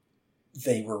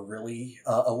they were really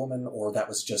a woman or that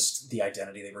was just the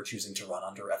identity they were choosing to run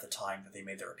under at the time that they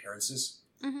made their appearances.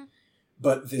 Mm-hmm.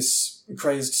 But this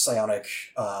crazed psionic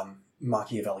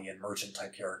Machiavellian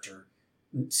merchant-type character,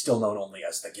 still known only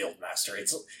as the Guildmaster.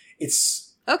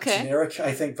 It's okay. Generic,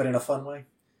 I think, but in a fun way.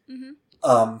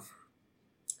 Mm-hmm.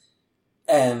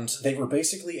 And they were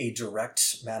basically a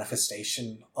direct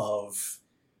manifestation of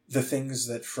the things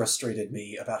that frustrated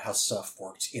me about how stuff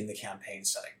worked in the campaign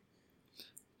setting.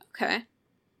 Okay.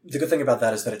 The good thing about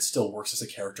that is that it still works as a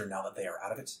character now that they are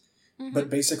out of it. Mm-hmm. But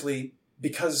basically,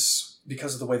 because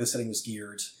of the way the setting was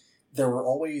geared, there were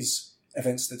always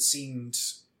events that seemed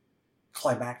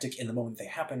climactic in the moment they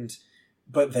happened,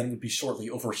 but then would be shortly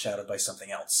overshadowed by something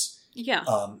else. Yeah.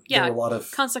 There were a lot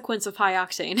of consequence of high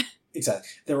octane. Exactly.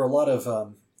 There were a lot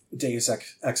of Deus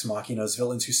Ex Machinas,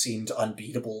 villains who seemed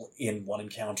unbeatable in one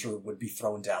encounter would be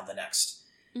thrown down the next.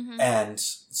 Mm-hmm. And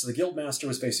so the Guildmaster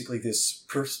was basically this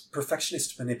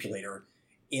perfectionist manipulator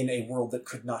in a world that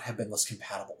could not have been less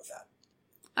compatible with that.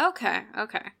 Okay.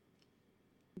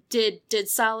 Did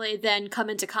Salle then come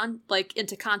into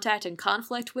contact and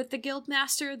conflict with the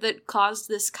Guildmaster that caused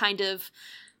this kind of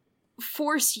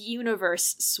force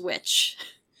universe switch?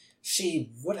 She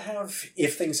would have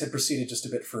if things had proceeded just a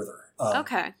bit further.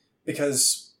 Okay.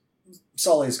 Because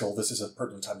Salle's goal, this is a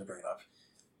pertinent time to bring it up,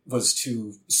 was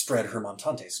to spread her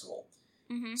Montante school.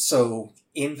 Mm-hmm. So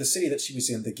in the city that she was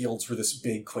in, the guilds were this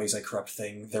big quasi-corrupt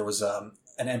thing. There was an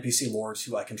NPC lord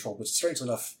who I controlled, which strangely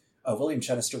enough, William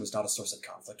Chenister was not a source of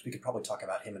conflict. We could probably talk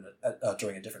about him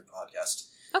during a different podcast.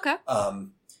 Okay.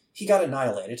 He got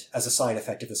annihilated as a side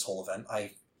effect of this whole event.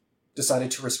 I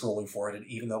decided to risk rolling for it, and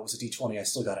even though it was a D20, I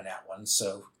still got an at one,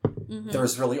 so there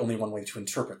was really only one way to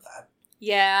interpret that.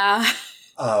 Yeah.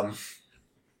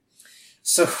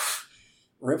 So,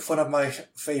 rip one of my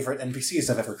favorite NPCs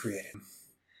I've ever created.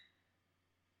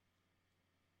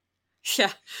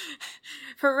 Yeah.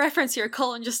 For reference here,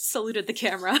 Cullen just saluted the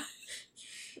camera.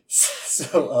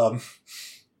 So,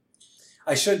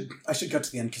 I should go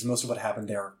to the end, because most of what happened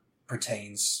there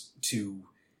pertains to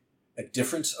a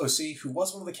different OC who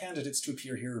was one of the candidates to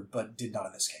appear here, but did not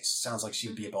in this case. Sounds like she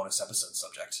would be a bonus episode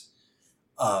subject.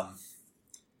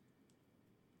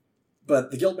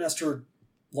 But the Guildmaster,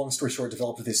 long story short,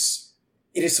 developed this...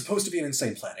 It is supposed to be an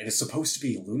insane plan. It is supposed to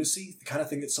be lunacy, the kind of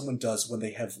thing that someone does when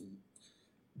they have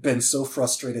been so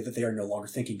frustrated that they are no longer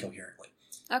thinking coherently.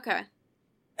 Okay.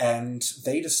 And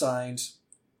they decide,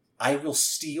 I will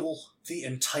steal the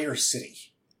entire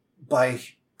city by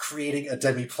creating a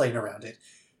demi-plane around it,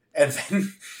 and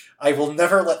then I will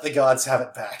never let the gods have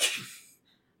it back.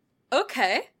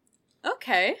 Okay.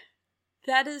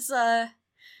 That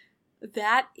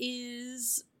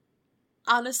is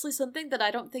honestly something that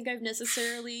I don't think I've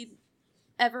necessarily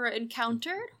ever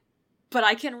encountered, but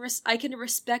I can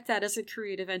respect that as a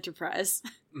creative enterprise.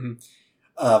 Mm-hmm.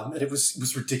 And it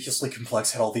was ridiculously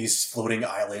complex. Had all these floating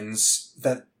islands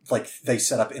that they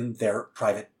set up in their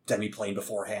private demi-plane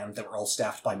beforehand that were all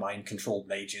staffed by mind-controlled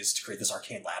mages to create this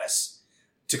arcane lattice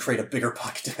to create a bigger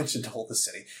pocket dimension to hold the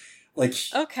city.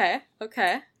 Okay.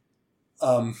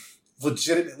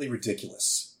 Legitimately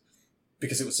ridiculous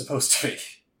because it was supposed to be.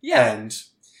 Yeah. And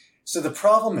so the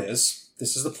problem is,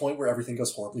 this is the point where everything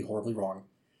goes horribly, horribly wrong.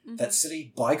 That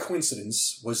city, by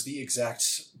coincidence, was the exact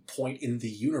point in the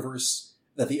universe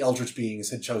that the Eldritch beings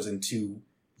had chosen to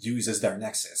use as their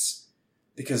nexus.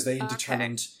 Because they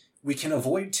determined, we can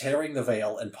avoid tearing the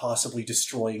veil and possibly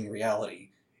destroying reality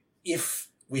if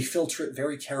we filter it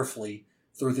very carefully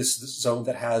through this zone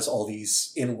that has all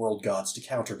these in-world gods to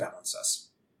counterbalance us.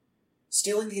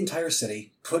 Stealing the entire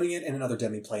city, putting it in another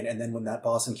demiplane, and then when that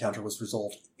boss encounter was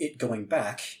resolved, it going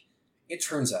back, it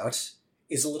turns out,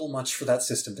 is a little much for that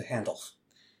system to handle.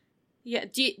 Yeah,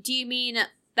 do you mean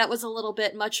that was a little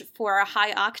bit much for a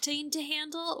high octane to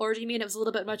handle, or do you mean it was a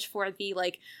little bit much for the,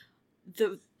 like,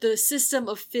 the system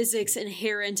of physics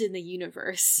inherent in the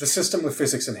universe? The system of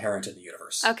physics inherent in the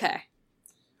universe. Okay.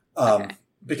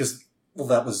 Because, well,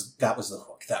 that was the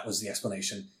hook. That was the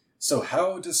explanation. So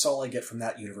how does Salle get from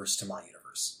that universe to my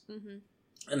universe? Mm-hmm.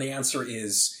 And the answer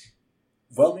is,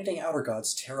 well-meaning outer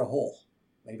gods tear a hole.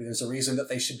 Maybe there's a reason that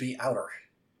they should be outer.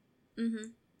 Mm-hmm.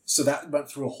 So that went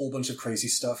through a whole bunch of crazy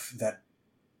stuff that,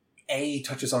 A,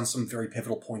 touches on some very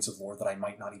pivotal points of lore that I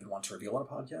might not even want to reveal on a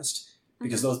podcast,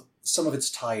 because some of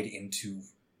it's tied into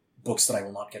books that I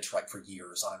will not get to write for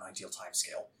years on an ideal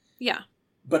timescale. Yeah.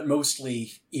 But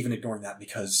mostly, even ignoring that,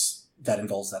 because that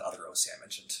involves that other OC I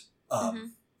mentioned.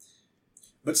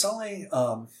 But Salle,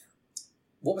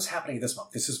 what was happening this month?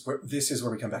 This is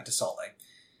where we come back to Salle.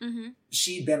 Mm-hmm.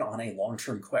 She'd been on a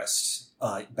long-term quest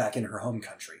back in her home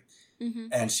country. Mm-hmm.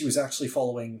 And she was actually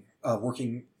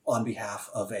working on behalf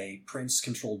of a prince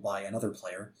controlled by another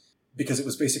player, because it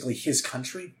was basically his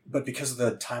country, but because of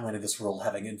the timeline of this world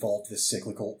having involved this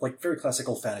cyclical, like very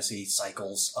classical fantasy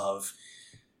cycles of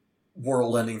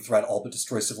world-ending threat, all but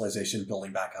destroy civilization,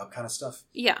 building back up kind of stuff.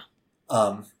 Yeah.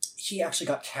 He actually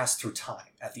got cast through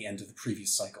time at the end of the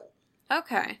previous cycle.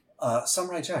 Okay.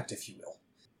 Samurai Jacked, if you will.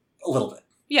 A little bit.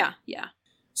 Yeah, yeah.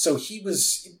 So it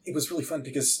was really fun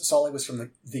because Salle was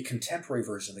from the contemporary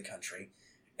version of the country,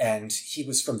 and he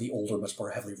was from the older, much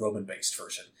more heavily Roman-based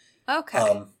version.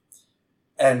 Okay.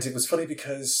 And it was funny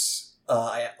because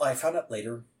I found out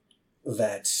later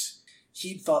that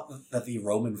he thought that the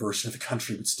Roman version of the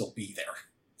country would still be there.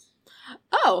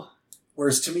 Oh.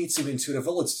 Whereas to me it seemed intuitive,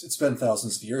 well, it's been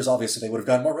thousands of years, obviously they would have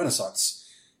gotten more Renaissance.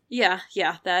 Yeah,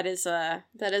 that is a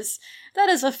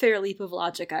fair leap of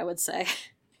logic, I would say.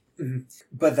 Mm-hmm.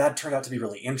 But that turned out to be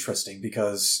really interesting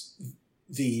because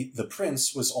the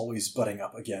prince was always butting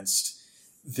up against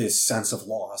this sense of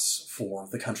loss for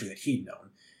the country that he'd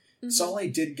known. Mm-hmm. Salle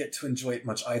didn't get to enjoy it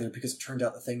much either because it turned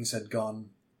out that things had gone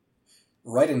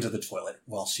right into the toilet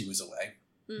while she was away.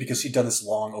 Mm-hmm. Because she'd done this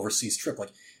long overseas trip.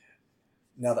 Like,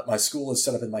 now that my school is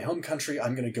set up in my home country,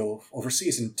 I'm going to go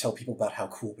overseas and tell people about how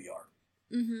cool we are.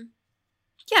 Mm-hmm.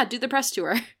 Yeah, do the press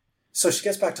tour. So she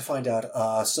gets back to find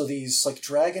out, so these, like,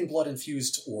 dragon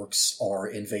blood-infused orcs are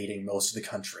invading most of the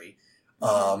country.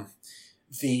 Mm-hmm.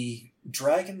 The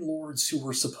dragon lords who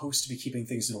were supposed to be keeping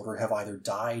things in order have either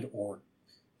died or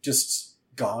just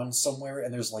gone somewhere,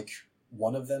 and there's, like,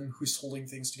 one of them who's holding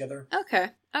things together. Okay.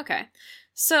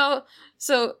 So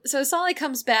Salle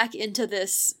comes back into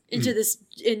this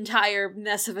entire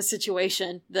mess of a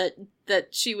situation that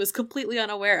she was completely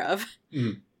unaware of.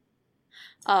 Mm.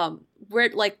 How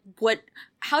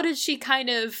did she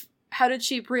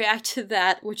react to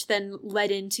that, which then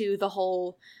led into the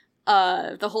whole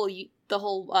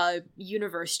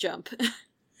universe jump?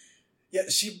 Yeah,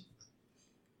 she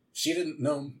didn't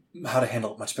know how to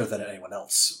handle it much better than anyone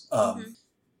else.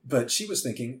 But she was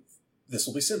thinking, this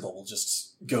will be simple. We'll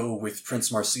just go with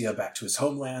Prince Marcia back to his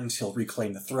homeland. He'll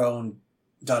reclaim the throne.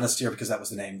 Donasteer, because that was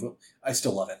the name. I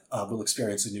still love it. We'll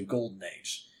experience a new golden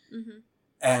age. Mm-hmm.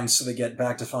 And so they get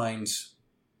back to find...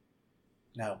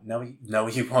 No,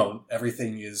 he won't.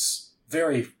 Everything is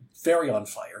very, very on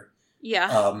fire.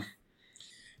 Yeah.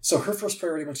 So her first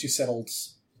priority when she settled...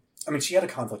 I mean, she had a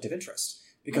conflict of interest.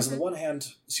 Because on the one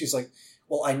hand, she's like,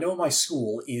 well, I know my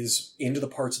school is into the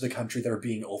parts of the country that are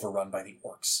being overrun by the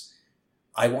orcs.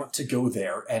 I want to go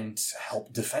there and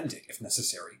help defend it if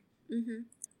necessary. Mm-hmm.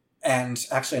 And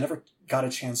actually, I never got a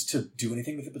chance to do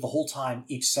anything with it, but the whole time,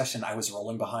 each session, I was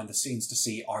rolling behind the scenes to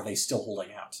see, are they still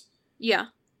holding out? Yeah.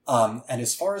 And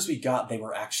as far as we got, they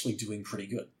were actually doing pretty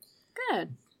good.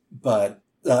 Good. But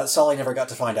Salle never got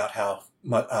to find out how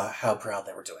proud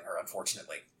they were doing her,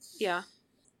 unfortunately. Yeah.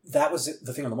 That was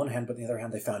the thing on the one hand, but on the other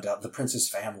hand, they found out the prince's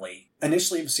family,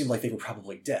 initially it seemed like they were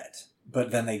probably dead, but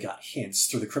then they got hints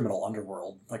through the criminal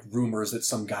underworld, like rumors that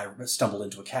some guy stumbled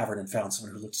into a cavern and found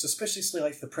someone who looked suspiciously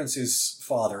like the prince's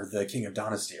father, the king of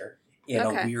Donasteer, in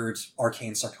a weird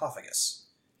arcane sarcophagus.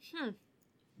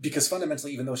 Because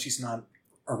fundamentally, even though she's not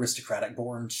aristocratic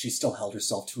born, she still held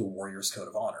herself to a warrior's code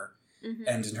of honor. Mm-hmm.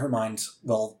 And in her mind,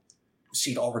 well,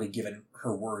 she'd already given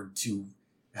her word to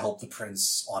help the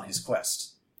prince on his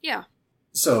quest. Yeah.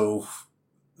 So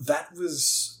that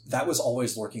was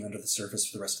always lurking under the surface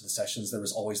for the rest of the sessions. There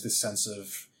was always this sense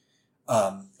of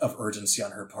urgency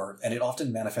on her part, and it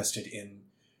often manifested in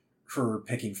her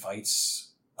picking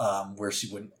fights where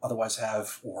she wouldn't otherwise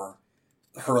have, or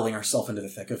hurling herself into the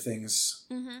thick of things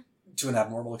to an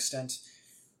abnormal extent.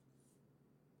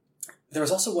 There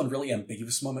was also one really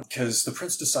ambiguous moment, because the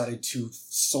prince decided to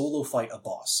solo fight a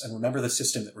boss, and remember the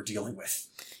system that we're dealing with.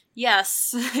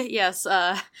 Yes, yes,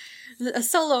 a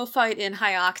solo fight in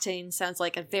High Octane sounds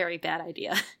like a very bad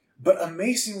idea. But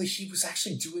amazingly, he was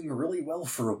actually doing really well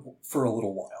for a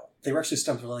little while. They were actually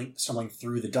stumbling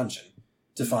through the dungeon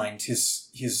to find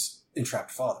his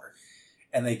entrapped father.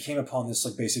 And they came upon this,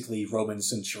 like, basically Roman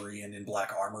centurion in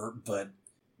black armor, but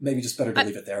maybe just better to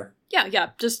leave it there. Yeah,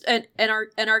 just an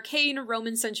arcane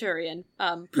Roman centurion,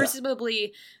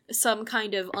 presumably some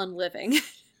kind of unliving.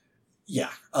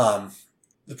 Yeah,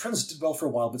 the prince did well for a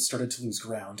while, but started to lose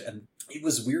ground, and it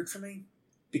was weird for me,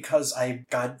 because I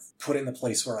got put in the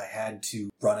place where I had to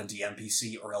run a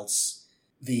DMPC, or else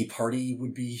the party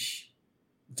would be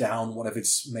down one of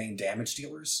its main damage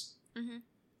dealers. Mm-hmm.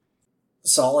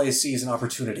 Salle sees an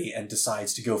opportunity and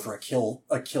decides to go for a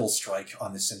kill strike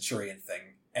on the Centurion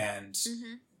thing, and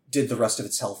did the rest of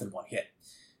its health in one hit,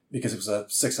 because it was a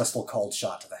successful called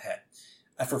shot to the head.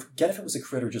 I forget if it was a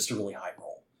crit or just a really high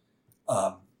roll.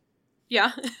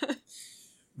 Yeah.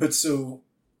 But so,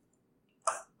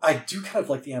 I do kind of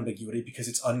like the ambiguity, because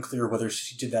it's unclear whether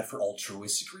she did that for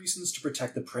altruistic reasons to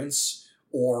protect the prince,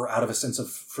 or out of a sense of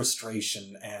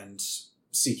frustration and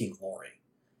seeking glory.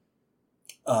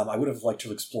 I would have liked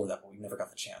to explore that, but we never got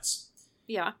the chance.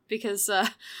 Yeah, because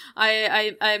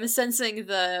I'm sensing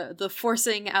the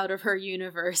forcing out of her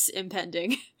universe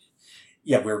impending.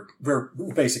 Yeah, we're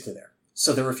basically there.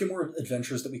 So there were a few more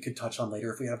adventures that we could touch on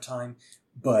later if we have time,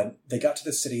 but they got to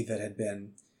the city that had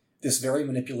been, this very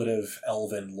manipulative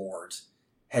elven lord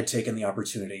had taken the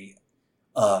opportunity,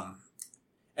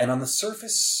 and on the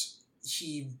surface,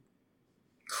 he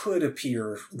could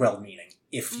appear well-meaning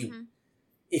if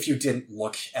you didn't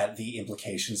look at the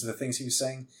implications of the things he was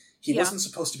saying. He wasn't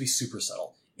supposed to be super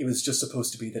subtle. It was just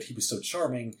supposed to be that he was so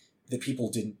charming that people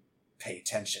didn't pay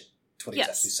attention to what he was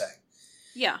actually saying.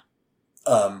 Yeah.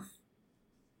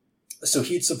 So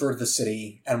he'd subverted the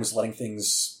city and was letting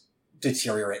things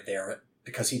deteriorate there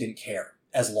because he didn't care,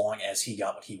 as long as he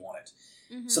got what he wanted.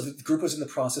 Mm-hmm. So the group was in the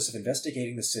process of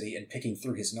investigating the city and picking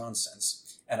through his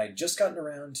nonsense, and I'd just gotten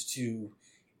around to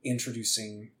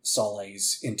introducing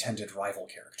Salle's intended rival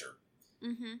character.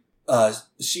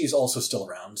 She is also still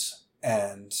around,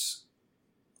 and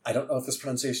I don't know if this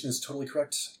pronunciation is totally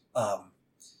correct,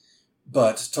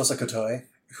 but Tosakotoe,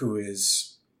 who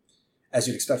is, as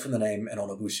you'd expect from the name, an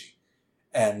Onobushi.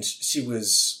 And she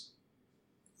was...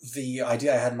 The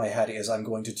idea I had in my head is I'm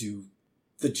going to do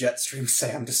the Jetstream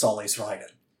Sam to Salle's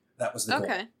Raiden. That was the goal.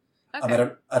 Okay. I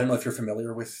don't know if you're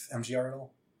familiar with MGR at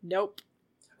all? Nope.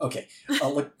 Okay.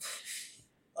 Look...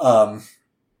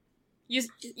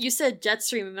 You said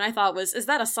Jetstream, and I thought is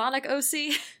that a Sonic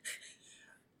OC?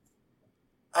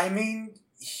 I mean,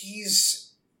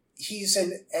 he's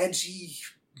an edgy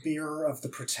mirror of the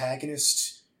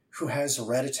protagonist who has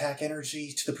red attack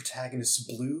energy to the protagonist's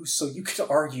blue, so you could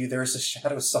argue there's a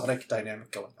Shadow Sonic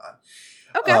dynamic going on.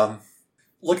 Okay.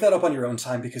 Look that up on your own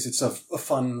time, because it's a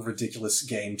fun, ridiculous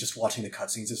game. Just watching the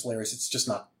cutscenes is hilarious. It's just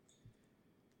not...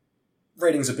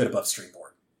 Rating's a bit above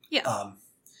Streamboard. Yeah.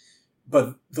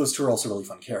 But those two are also really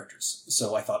fun characters,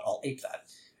 so I thought I'll ape that.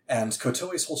 And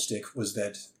Kotoe's whole shtick was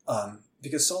that,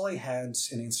 because Salle had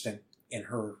an incident in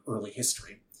her early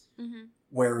history,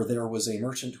 where there was a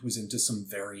merchant who was into some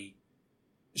very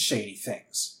shady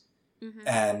things.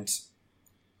 And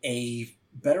a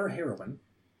better heroine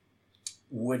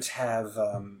would have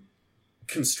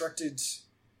constructed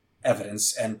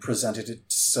evidence and presented it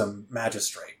to some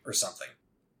magistrate or something.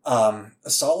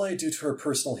 Salle, due to her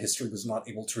personal history, was not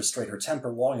able to restrain her temper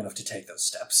long enough to take those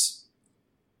steps,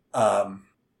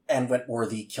 and went more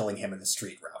the killing him in the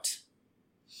street route.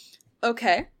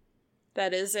 Okay.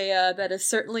 That is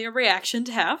certainly a reaction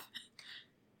to have.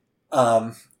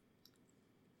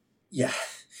 Yeah.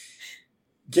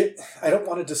 I don't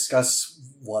want to discuss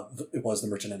what it was the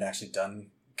merchant had actually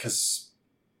done, because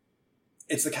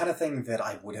it's the kind of thing that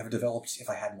I would have developed if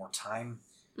I had more time,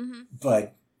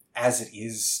 but as it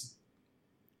is...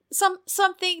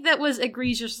 Something that was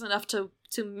egregious enough to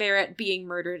merit being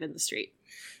murdered in the street.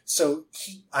 So,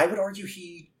 I would argue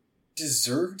he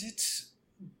deserved it,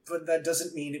 but that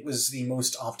doesn't mean it was the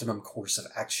most optimum course of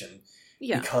action.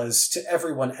 Yeah. Because to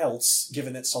everyone else,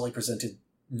 given that Salle presented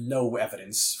no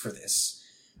evidence for this,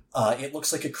 It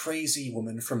looks like a crazy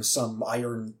woman from some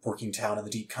iron-working town in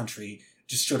the deep country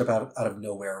just showed up out of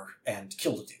nowhere and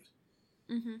killed a dude.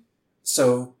 Mm-hmm.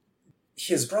 So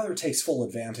his brother takes full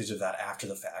advantage of that after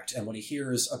the fact, and when he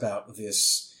hears about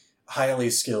this highly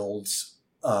skilled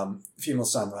female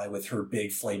samurai with her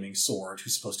big flaming sword,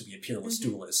 who's supposed to be a peerless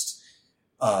duelist,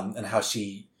 and how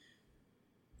she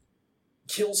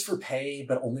kills for pay,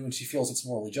 but only when she feels it's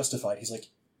morally justified, he's like,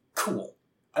 cool,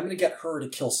 I'm going to get her to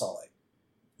kill Salle.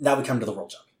 Now we come to the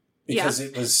world jump. Because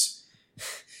it was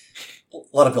a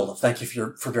lot of build-up. Thank you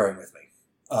for bearing with me.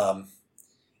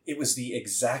 It was the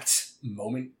exact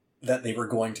moment that they were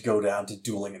going to go down to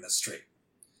dueling in the street.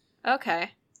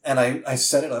 Okay. And I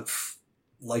set it up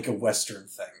like a Western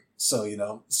thing.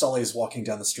 So, Salle is walking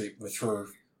down the street with her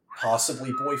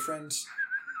possibly boyfriend.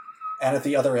 And at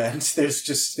the other end, there's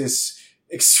just this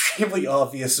extremely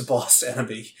obvious boss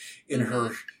enemy in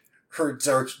her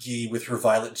dark gi with her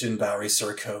violet Jinbauri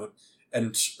surcoat.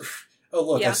 And, oh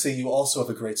look, I see you also have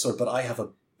a great sword, but I have a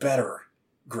better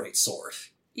great sword.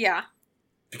 Yeah.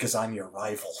 Because I'm your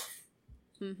rival.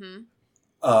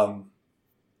 Mm-hmm.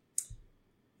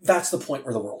 That's the point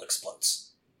where the world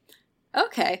explodes.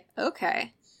 Okay.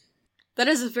 That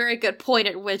is a very good point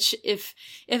at which, if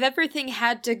everything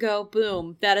had to go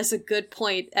boom, that is a good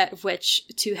point at which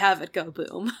to have it go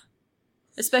boom.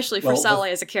 Especially for Salle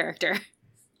as a character.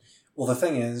 Well, the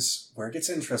thing is, where it gets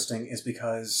interesting is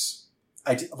because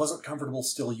I wasn't comfortable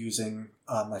still using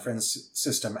my friend's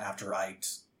system after I'd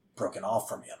broken off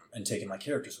from him and taken my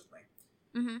characters with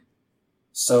me. Mm-hmm.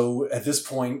 So at this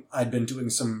point, I'd been doing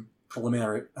some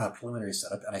preliminary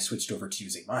setup, and I switched over to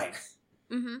using mine.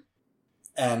 Mm-hmm.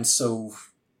 And so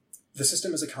the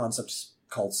system is a concept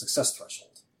called success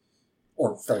threshold.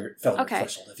 Or failure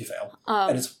threshold, if you fail.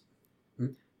 And it's...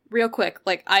 Real quick,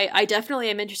 I definitely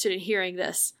am interested in hearing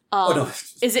this. No,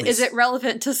 is it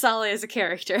relevant to Salle as a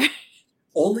character?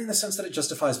 Only in the sense that it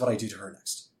justifies what I do to her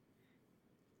next.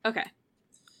 Okay.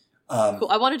 Cool.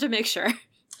 I wanted to make sure.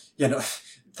 Yeah, no,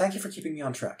 thank you for keeping me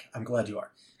on track. I'm glad you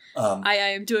are. I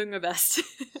am doing my best.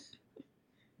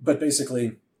 But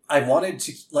basically, I wanted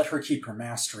to let her keep her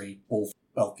mastery, both,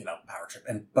 power trip,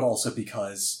 but also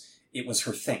because it was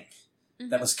her thing. Mm-hmm.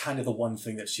 That was kind of the one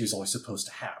thing that she was always supposed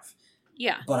to have.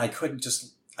 Yeah. But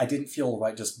I didn't feel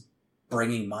right just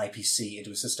bringing my PC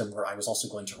into a system where I was also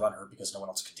going to run her because no one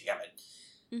else could DM it.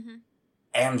 Mm-hmm.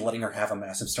 And letting her have a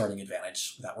massive starting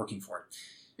advantage without working for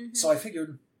it. Mm-hmm. So I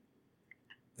figured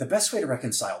the best way to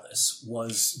reconcile this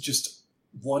was just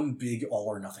one big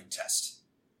all-or-nothing test.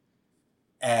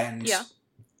 And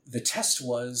the test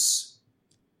was,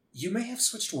 you may have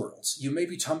switched worlds. You may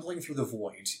be tumbling through the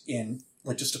void in,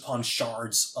 just upon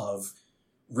shards of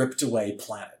ripped-away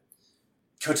planet.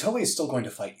 Kotoe is still going to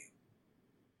fight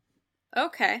you.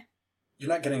 Okay. You're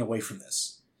not getting away from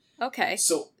this. Okay.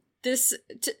 So this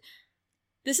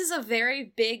is a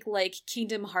very big,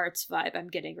 Kingdom Hearts vibe I'm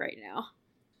getting right now.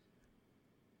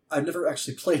 I've never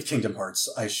actually played Kingdom Hearts,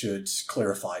 I should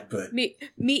clarify, but... Me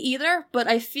either, but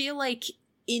I feel like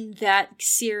in that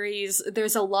series,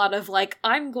 there's a lot of,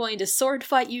 I'm going to sword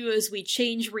fight you as we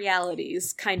change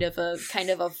realities, kind of a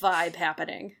vibe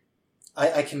happening.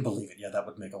 I can believe it, yeah, that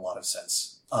would make a lot of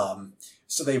sense.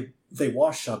 So they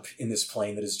wash up in this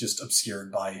plane that is just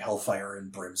obscured by hellfire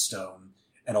and brimstone,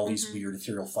 and all these weird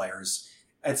ethereal fires.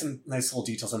 And some nice little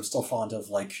details I'm still fond of,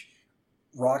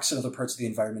 rocks and other parts of the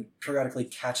environment periodically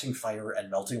catching fire and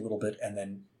melting a little bit, and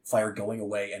then fire going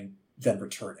away and then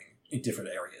returning in different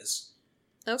areas.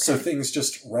 Okay. So things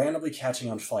just randomly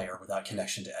catching on fire without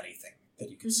connection to anything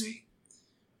that you can see.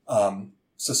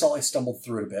 So Salle stumbled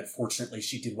through it a bit. Fortunately,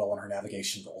 she did well on her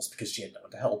navigation rolls because she had no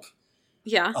one to help.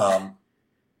 Yeah.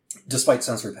 Despite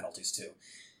sensory penalties, too.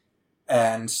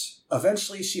 And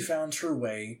eventually she found her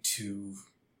way to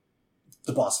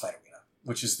the boss fight arena,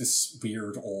 which is this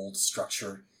weird old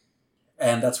structure.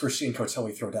 And that's where she and Kotoe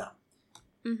throw down.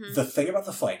 Mm-hmm. The thing about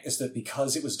the fight is that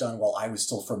because it was done while I was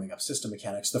still firming up system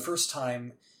mechanics, the first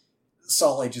time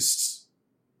Salle just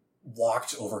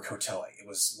walked over Kotoe. It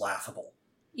was laughable.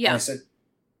 Yeah. And I said,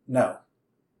 no.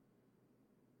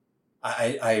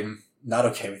 I'm not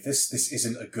okay with this. This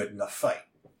isn't a good enough fight.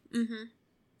 Mm-hmm.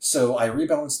 So I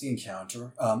rebalanced the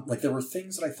encounter. There were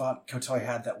things that I thought Kotoe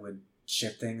had that would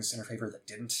shift things in her favor that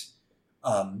didn't.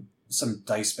 Some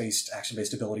dice-based,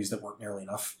 action-based abilities that weren't nearly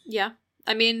enough. Yeah.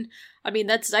 I mean,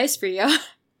 that's dice for you.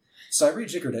 So I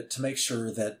rejiggered it to make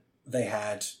sure that they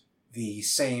had the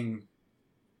same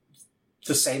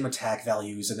attack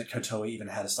values and that Kotoe even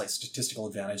had a slight statistical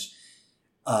advantage.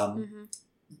 The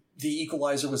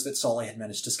equalizer was that Salle had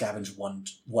managed to scavenge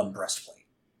one breastplate.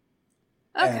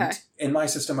 Okay. And in my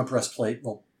system, a breastplate,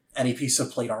 any piece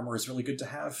of plate armor is really good to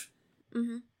have.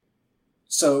 Mm-hmm.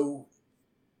 So,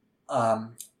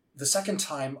 the second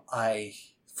time I,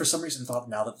 for some reason, thought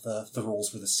now that the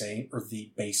rolls were the same, or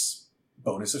the base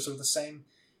bonuses are the same,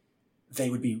 they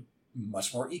would be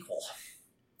much more equal.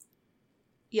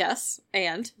 Yes,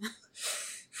 and?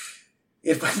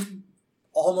 It went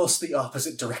almost the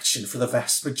opposite direction for the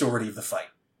vast majority of the fight.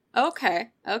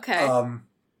 Okay.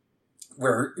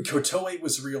 Where Kotoe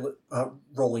was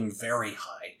rolling very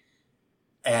high,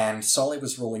 and Salle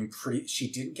was rolling pretty... She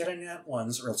didn't get a nat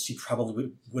ones, or else she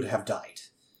probably would have died.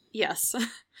 Yes.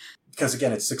 Because,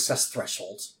 again, it's success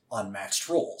threshold on matched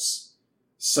rolls.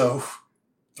 So,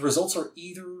 the results are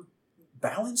either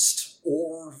balanced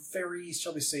or very,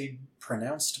 shall we say,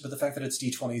 pronounced, but the fact that it's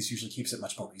D20s usually keeps it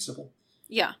much more reasonable.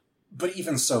 Yeah. But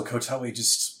even so, Kotoe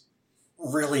just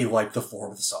really wiped the floor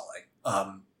with Salle.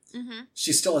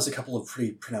 She still has a couple of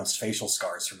pretty pronounced facial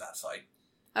scars from that fight.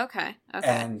 Okay.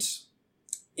 And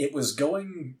it was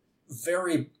going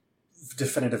very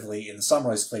definitively in the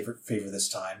Samurai's favor this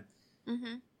time,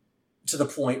 to the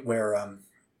point where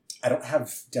I don't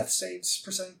have death saves,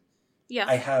 per se. Yeah.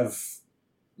 I have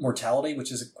mortality,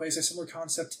 which is a quasi-similar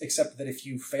concept, except that if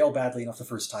you fail badly enough the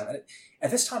first time... And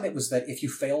at this time, it was that if you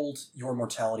failed your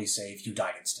mortality save, you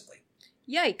died instantly.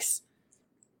 Yikes.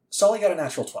 Salle got a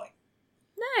natural 20.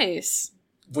 Nice.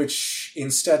 Which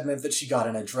instead meant that she got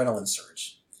an adrenaline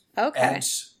surge. Okay. And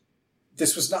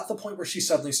this was not the point where she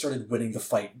suddenly started winning the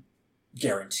fight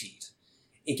guaranteed.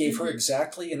 It gave her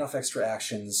exactly enough extra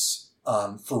actions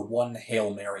for one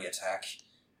Hail Mary attack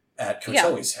at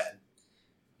Kotoe's head.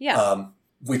 Yeah.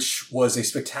 Which was a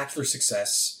spectacular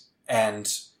success,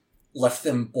 and left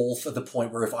them both at the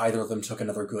point where if either of them took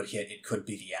another good hit, it could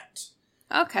be the end.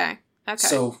 Okay.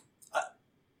 So,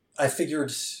 I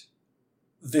figured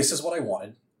this is what I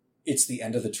wanted. It's the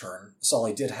end of the turn.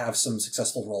 Salle did have some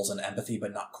successful rolls in empathy,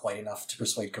 but not quite enough to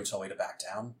persuade Kotoe to back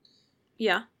down.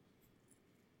 Yeah.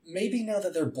 Maybe now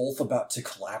that they're both about to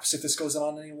collapse, if this goes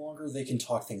on any longer, they can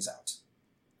talk things out.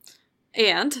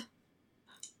 And?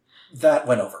 That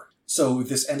went over. So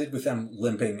this ended with them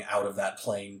limping out of that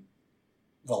plane.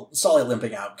 Well, Salle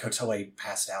limping out, Kotoe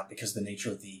passed out because the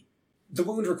nature of the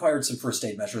wound required some first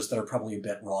aid measures that are probably a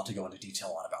bit raw to go into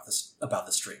detail on about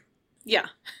the stream. Yeah.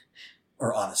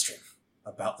 Or on the stream.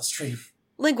 About the stream.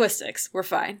 Linguistics, we're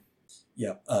fine.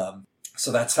 Yep.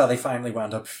 So that's how they finally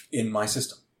wound up in my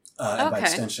system. And by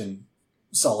extension,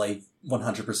 Salle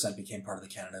 100% became part of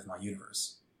the canon of my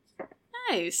universe.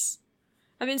 Nice.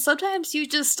 I mean, sometimes you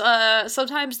just,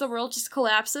 sometimes the world just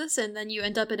collapses, and then you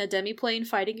end up in a demi-plane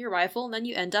fighting your rival, and then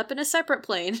you end up in a separate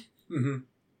plane.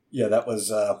 Yeah, that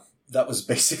was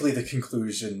basically the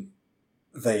conclusion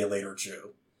they later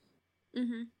drew.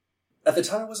 At the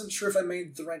time, I wasn't sure if I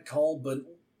made the right call, but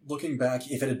looking back,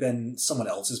 if it had been someone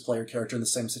else's player character in the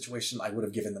same situation, I would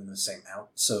have given them the same out,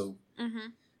 so...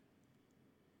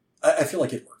 I feel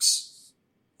like it works.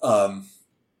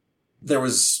 There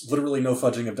was literally no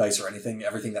fudging of dice or anything.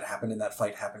 Everything that happened in that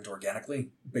fight happened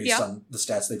organically, based on the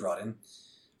stats they brought in.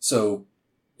 So,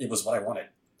 it was what I wanted.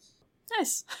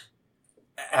 Nice.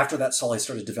 After that, Salle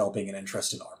started developing an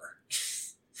interest in armor.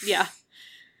 Yeah.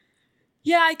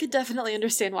 Yeah, I could definitely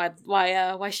understand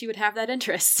why she would have that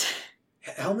interest.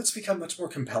 Helmets become much more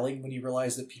compelling when you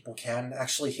realize that people can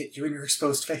actually hit you in your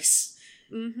exposed face.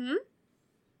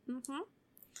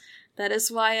 That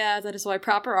is why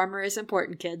proper armor is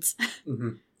important, kids.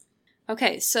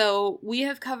 Okay, so we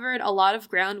have covered a lot of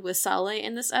ground with Salle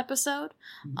in this episode.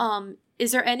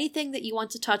 Is there anything that you want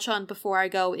to touch on before I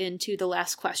go into the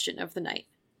last question of the night?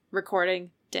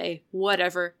 Recording, day,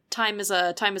 whatever. Time is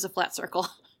a flat circle.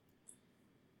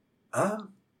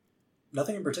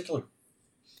 Nothing in particular.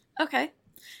 Okay.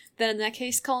 Then in that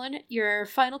case, Colin, your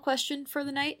final question for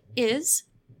the night is,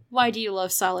 why do you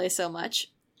love Salle so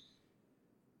much?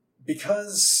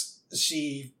 Because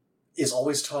she is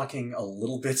always talking a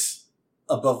little bit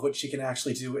above what she can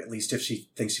actually do, at least if she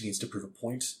thinks she needs to prove a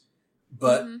point.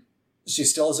 But she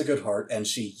still has a good heart, and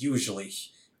she usually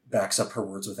backs up her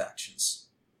words with actions.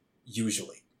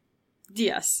 Usually.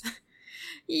 Yes.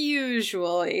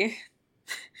 Usually.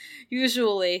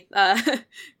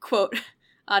 Quote,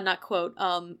 not quote,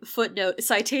 footnote,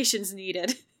 citations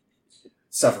needed.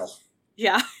 Several.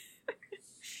 Yeah.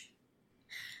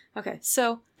 Okay,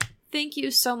 so thank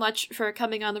you so much for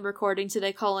coming on the recording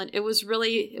today, Colin. It was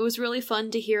really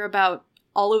fun to hear about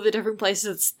all of the different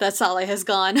places that Salle has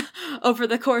gone over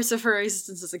the course of her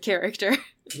existence as a character.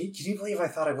 Can you believe I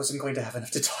thought I wasn't going to have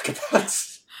enough to talk about?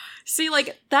 See,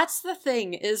 like, that's the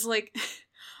thing, is, like,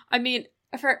 I mean,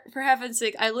 for heaven's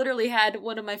sake, I literally had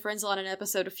one of my friends on an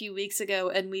episode a few weeks ago,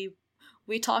 and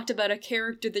we talked about a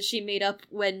character that she made up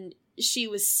when she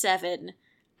was 7,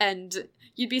 and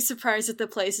you'd be surprised at the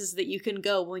places that you can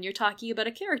go when you're talking about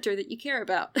a character that you care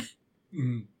about.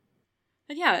 Mm.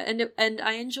 And yeah, and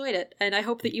I enjoyed it, and I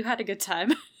hope that you had a good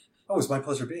time. Oh, it was my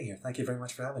pleasure being here. Thank you very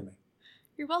much for having me.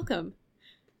 You're welcome.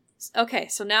 Okay,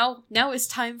 so now it's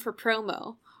time for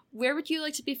promo. Where would you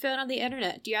like to be found on the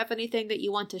internet? Do you have anything that you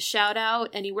want to shout out,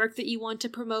 any work that you want to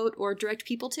promote or direct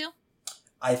people to?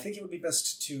 I think it would be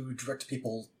best to direct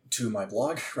people to my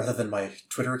blog rather than my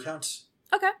Twitter account.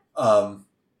 Okay.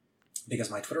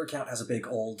 Because my Twitter account has a big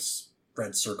old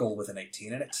red circle with an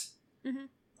 18 in it.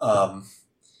 Mm-hmm.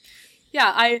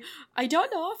 Yeah, I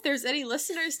don't know if there's any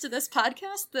listeners to this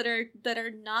podcast that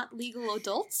are not legal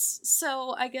adults,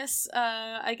 so I guess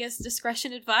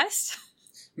discretion advised.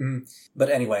 But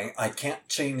anyway, I can't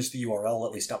change the URL,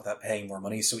 at least not without paying more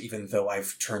money, so even though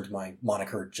I've turned my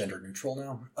moniker gender neutral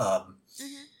now,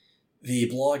 the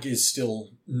blog is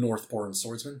still Northborn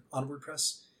Swordsman on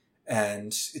WordPress,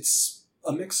 and it's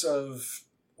a mix of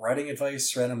writing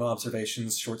advice, random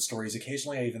observations, short stories.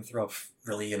 Occasionally I even throw up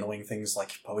really annoying things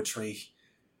like poetry.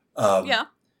 I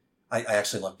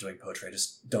actually love doing poetry, I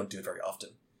just don't do it very often.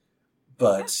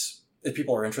 But if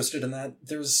people are interested in that,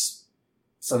 there's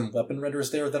some weapon renders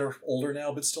there that are older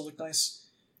now but still look nice.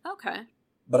 Okay.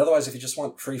 But otherwise, if you just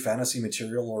want free fantasy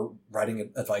material or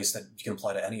writing advice that you can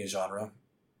apply to any genre,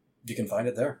 you can find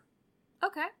it there.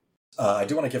 Okay. I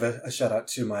do want to give a shout out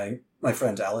to my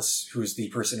friend Alice, who's the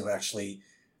person who actually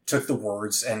took the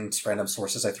words and random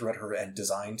sources I threw at her and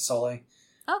designed Salle.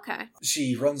 Okay.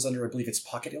 She runs under, I believe it's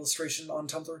Pocket Illustration on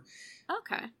Tumblr.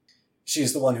 Okay.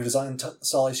 She's the one who designed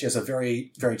Salle. She has a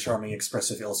very, very charming,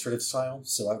 expressive, illustrative style,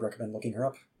 so I would recommend looking her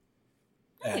up.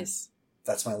 Nice. And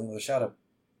that's my only little shout out.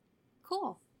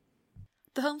 Cool.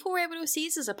 The Home for Wayward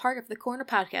OCs is a part of the Corner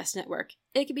Podcast Network.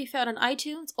 It can be found on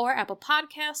iTunes or Apple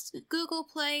Podcasts, Google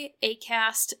Play,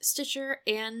 Acast, Stitcher,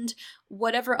 and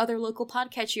whatever other local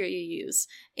podcatcher you use.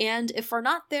 And if we're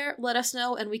not there, let us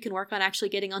know and we can work on actually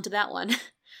getting onto that one.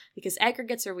 Because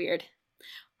aggregates are weird.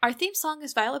 Our theme song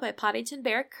is Violet by Poddington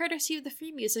Bear, courtesy of the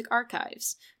Free Music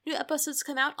Archives. New episodes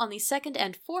come out on the 2nd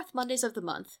and 4th Mondays of the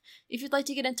month. If you'd like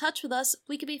to get in touch with us,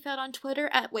 we can be found on Twitter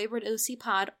at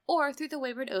WaywardOCPod or through the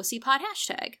WaywardOCPod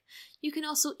hashtag. You can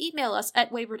also email us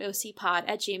at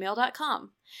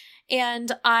waywardocpod@gmail.com.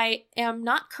 And I am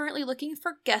not currently looking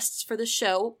for guests for the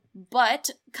show, but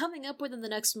coming up within the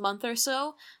next month or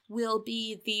so will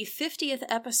be the 50th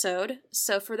episode.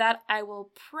 So for that, I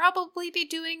will probably be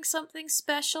doing something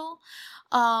special.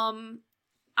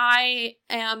 I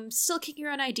am still kicking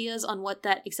around ideas on what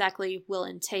that exactly will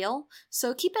entail.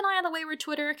 So keep an eye on the Wayward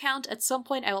Twitter account. At some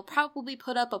point, I will probably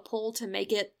put up a poll to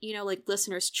make it, like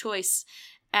listener's choice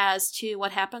as to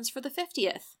what happens for the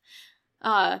 50th.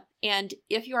 And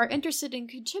if you are interested in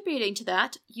contributing to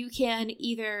that, you can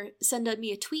either send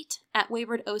me a tweet at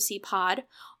WaywardOCPod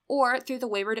or through the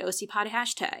WaywardOCPod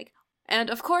hashtag. And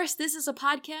of course, this is a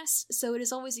podcast, so it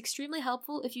is always extremely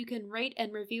helpful if you can rate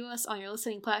and review us on your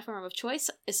listening platform of choice,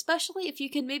 especially if you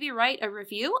can maybe write a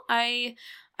review. I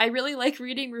really like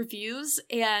reading reviews,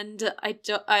 and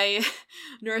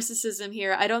narcissism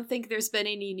here, I don't think there's been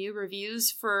any new reviews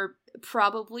for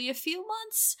probably a few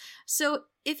months. So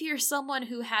if you're someone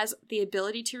who has the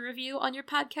ability to review on your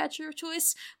podcatcher of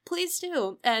choice, please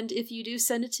do. And if you do,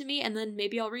 send it to me, and then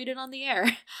maybe I'll read it on the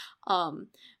air.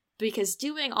 Because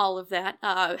doing all of that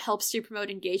helps to promote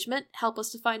engagement, help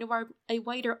us to find a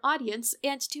wider audience,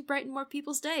 and to brighten more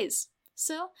people's days.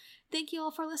 So, thank you all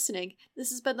for listening.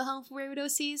 This has been the Home for Wayward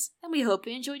OCs, and we hope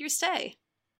you enjoyed your stay.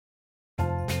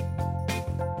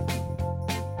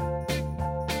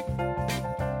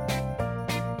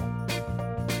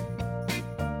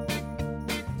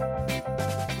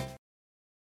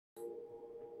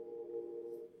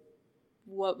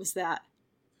 What was that?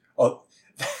 Oh,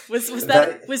 was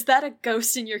that a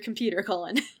ghost in your computer,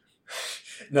 Colin?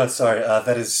 No, sorry.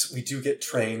 That is, we do get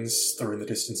trains through in the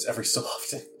distance every so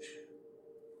often.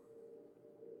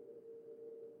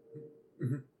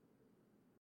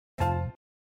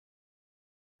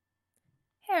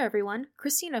 Hey everyone,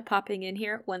 Christina popping in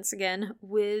here once again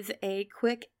with a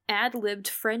quick ad-libbed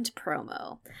friend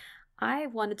promo. I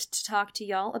wanted to talk to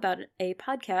y'all about a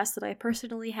podcast that I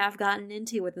personally have gotten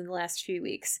into within the last few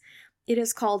weeks. It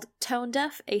is called Tone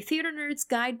Deaf, a theater nerd's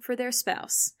guide for their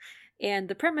spouse. And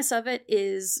the premise of it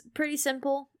is pretty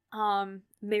simple.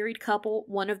 Married couple,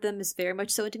 one of them is very much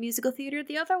so into musical theater,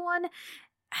 the other one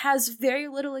has very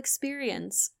little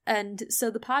experience. And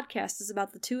so the podcast is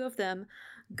about the two of them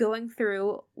going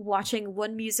through, watching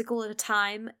one musical at a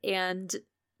time, and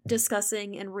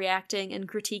discussing and reacting and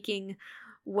critiquing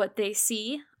what they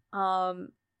see.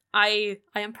 I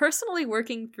am personally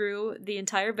working through the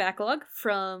entire backlog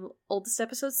from oldest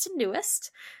episodes to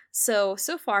newest. So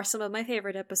far, some of my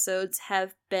favorite episodes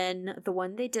have been the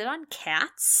one they did on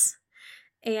cats.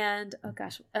 And, oh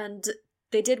gosh, and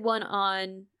they did one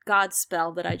on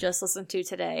Godspell that I just listened to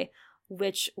today,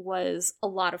 which was a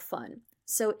lot of fun.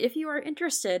 So if you are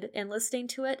interested in listening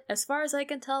to it, as far as I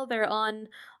can tell, they're on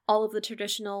all of the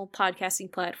traditional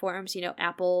podcasting platforms,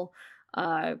 Apple,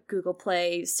 Google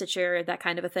Play, Stitcher, that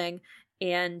kind of a thing.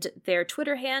 And their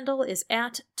Twitter handle is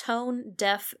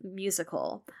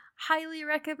 @ToneDeafMusical. Highly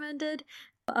recommended.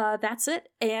 That's it.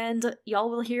 And y'all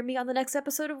will hear me on the next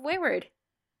episode of Wayward.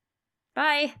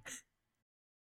 Bye!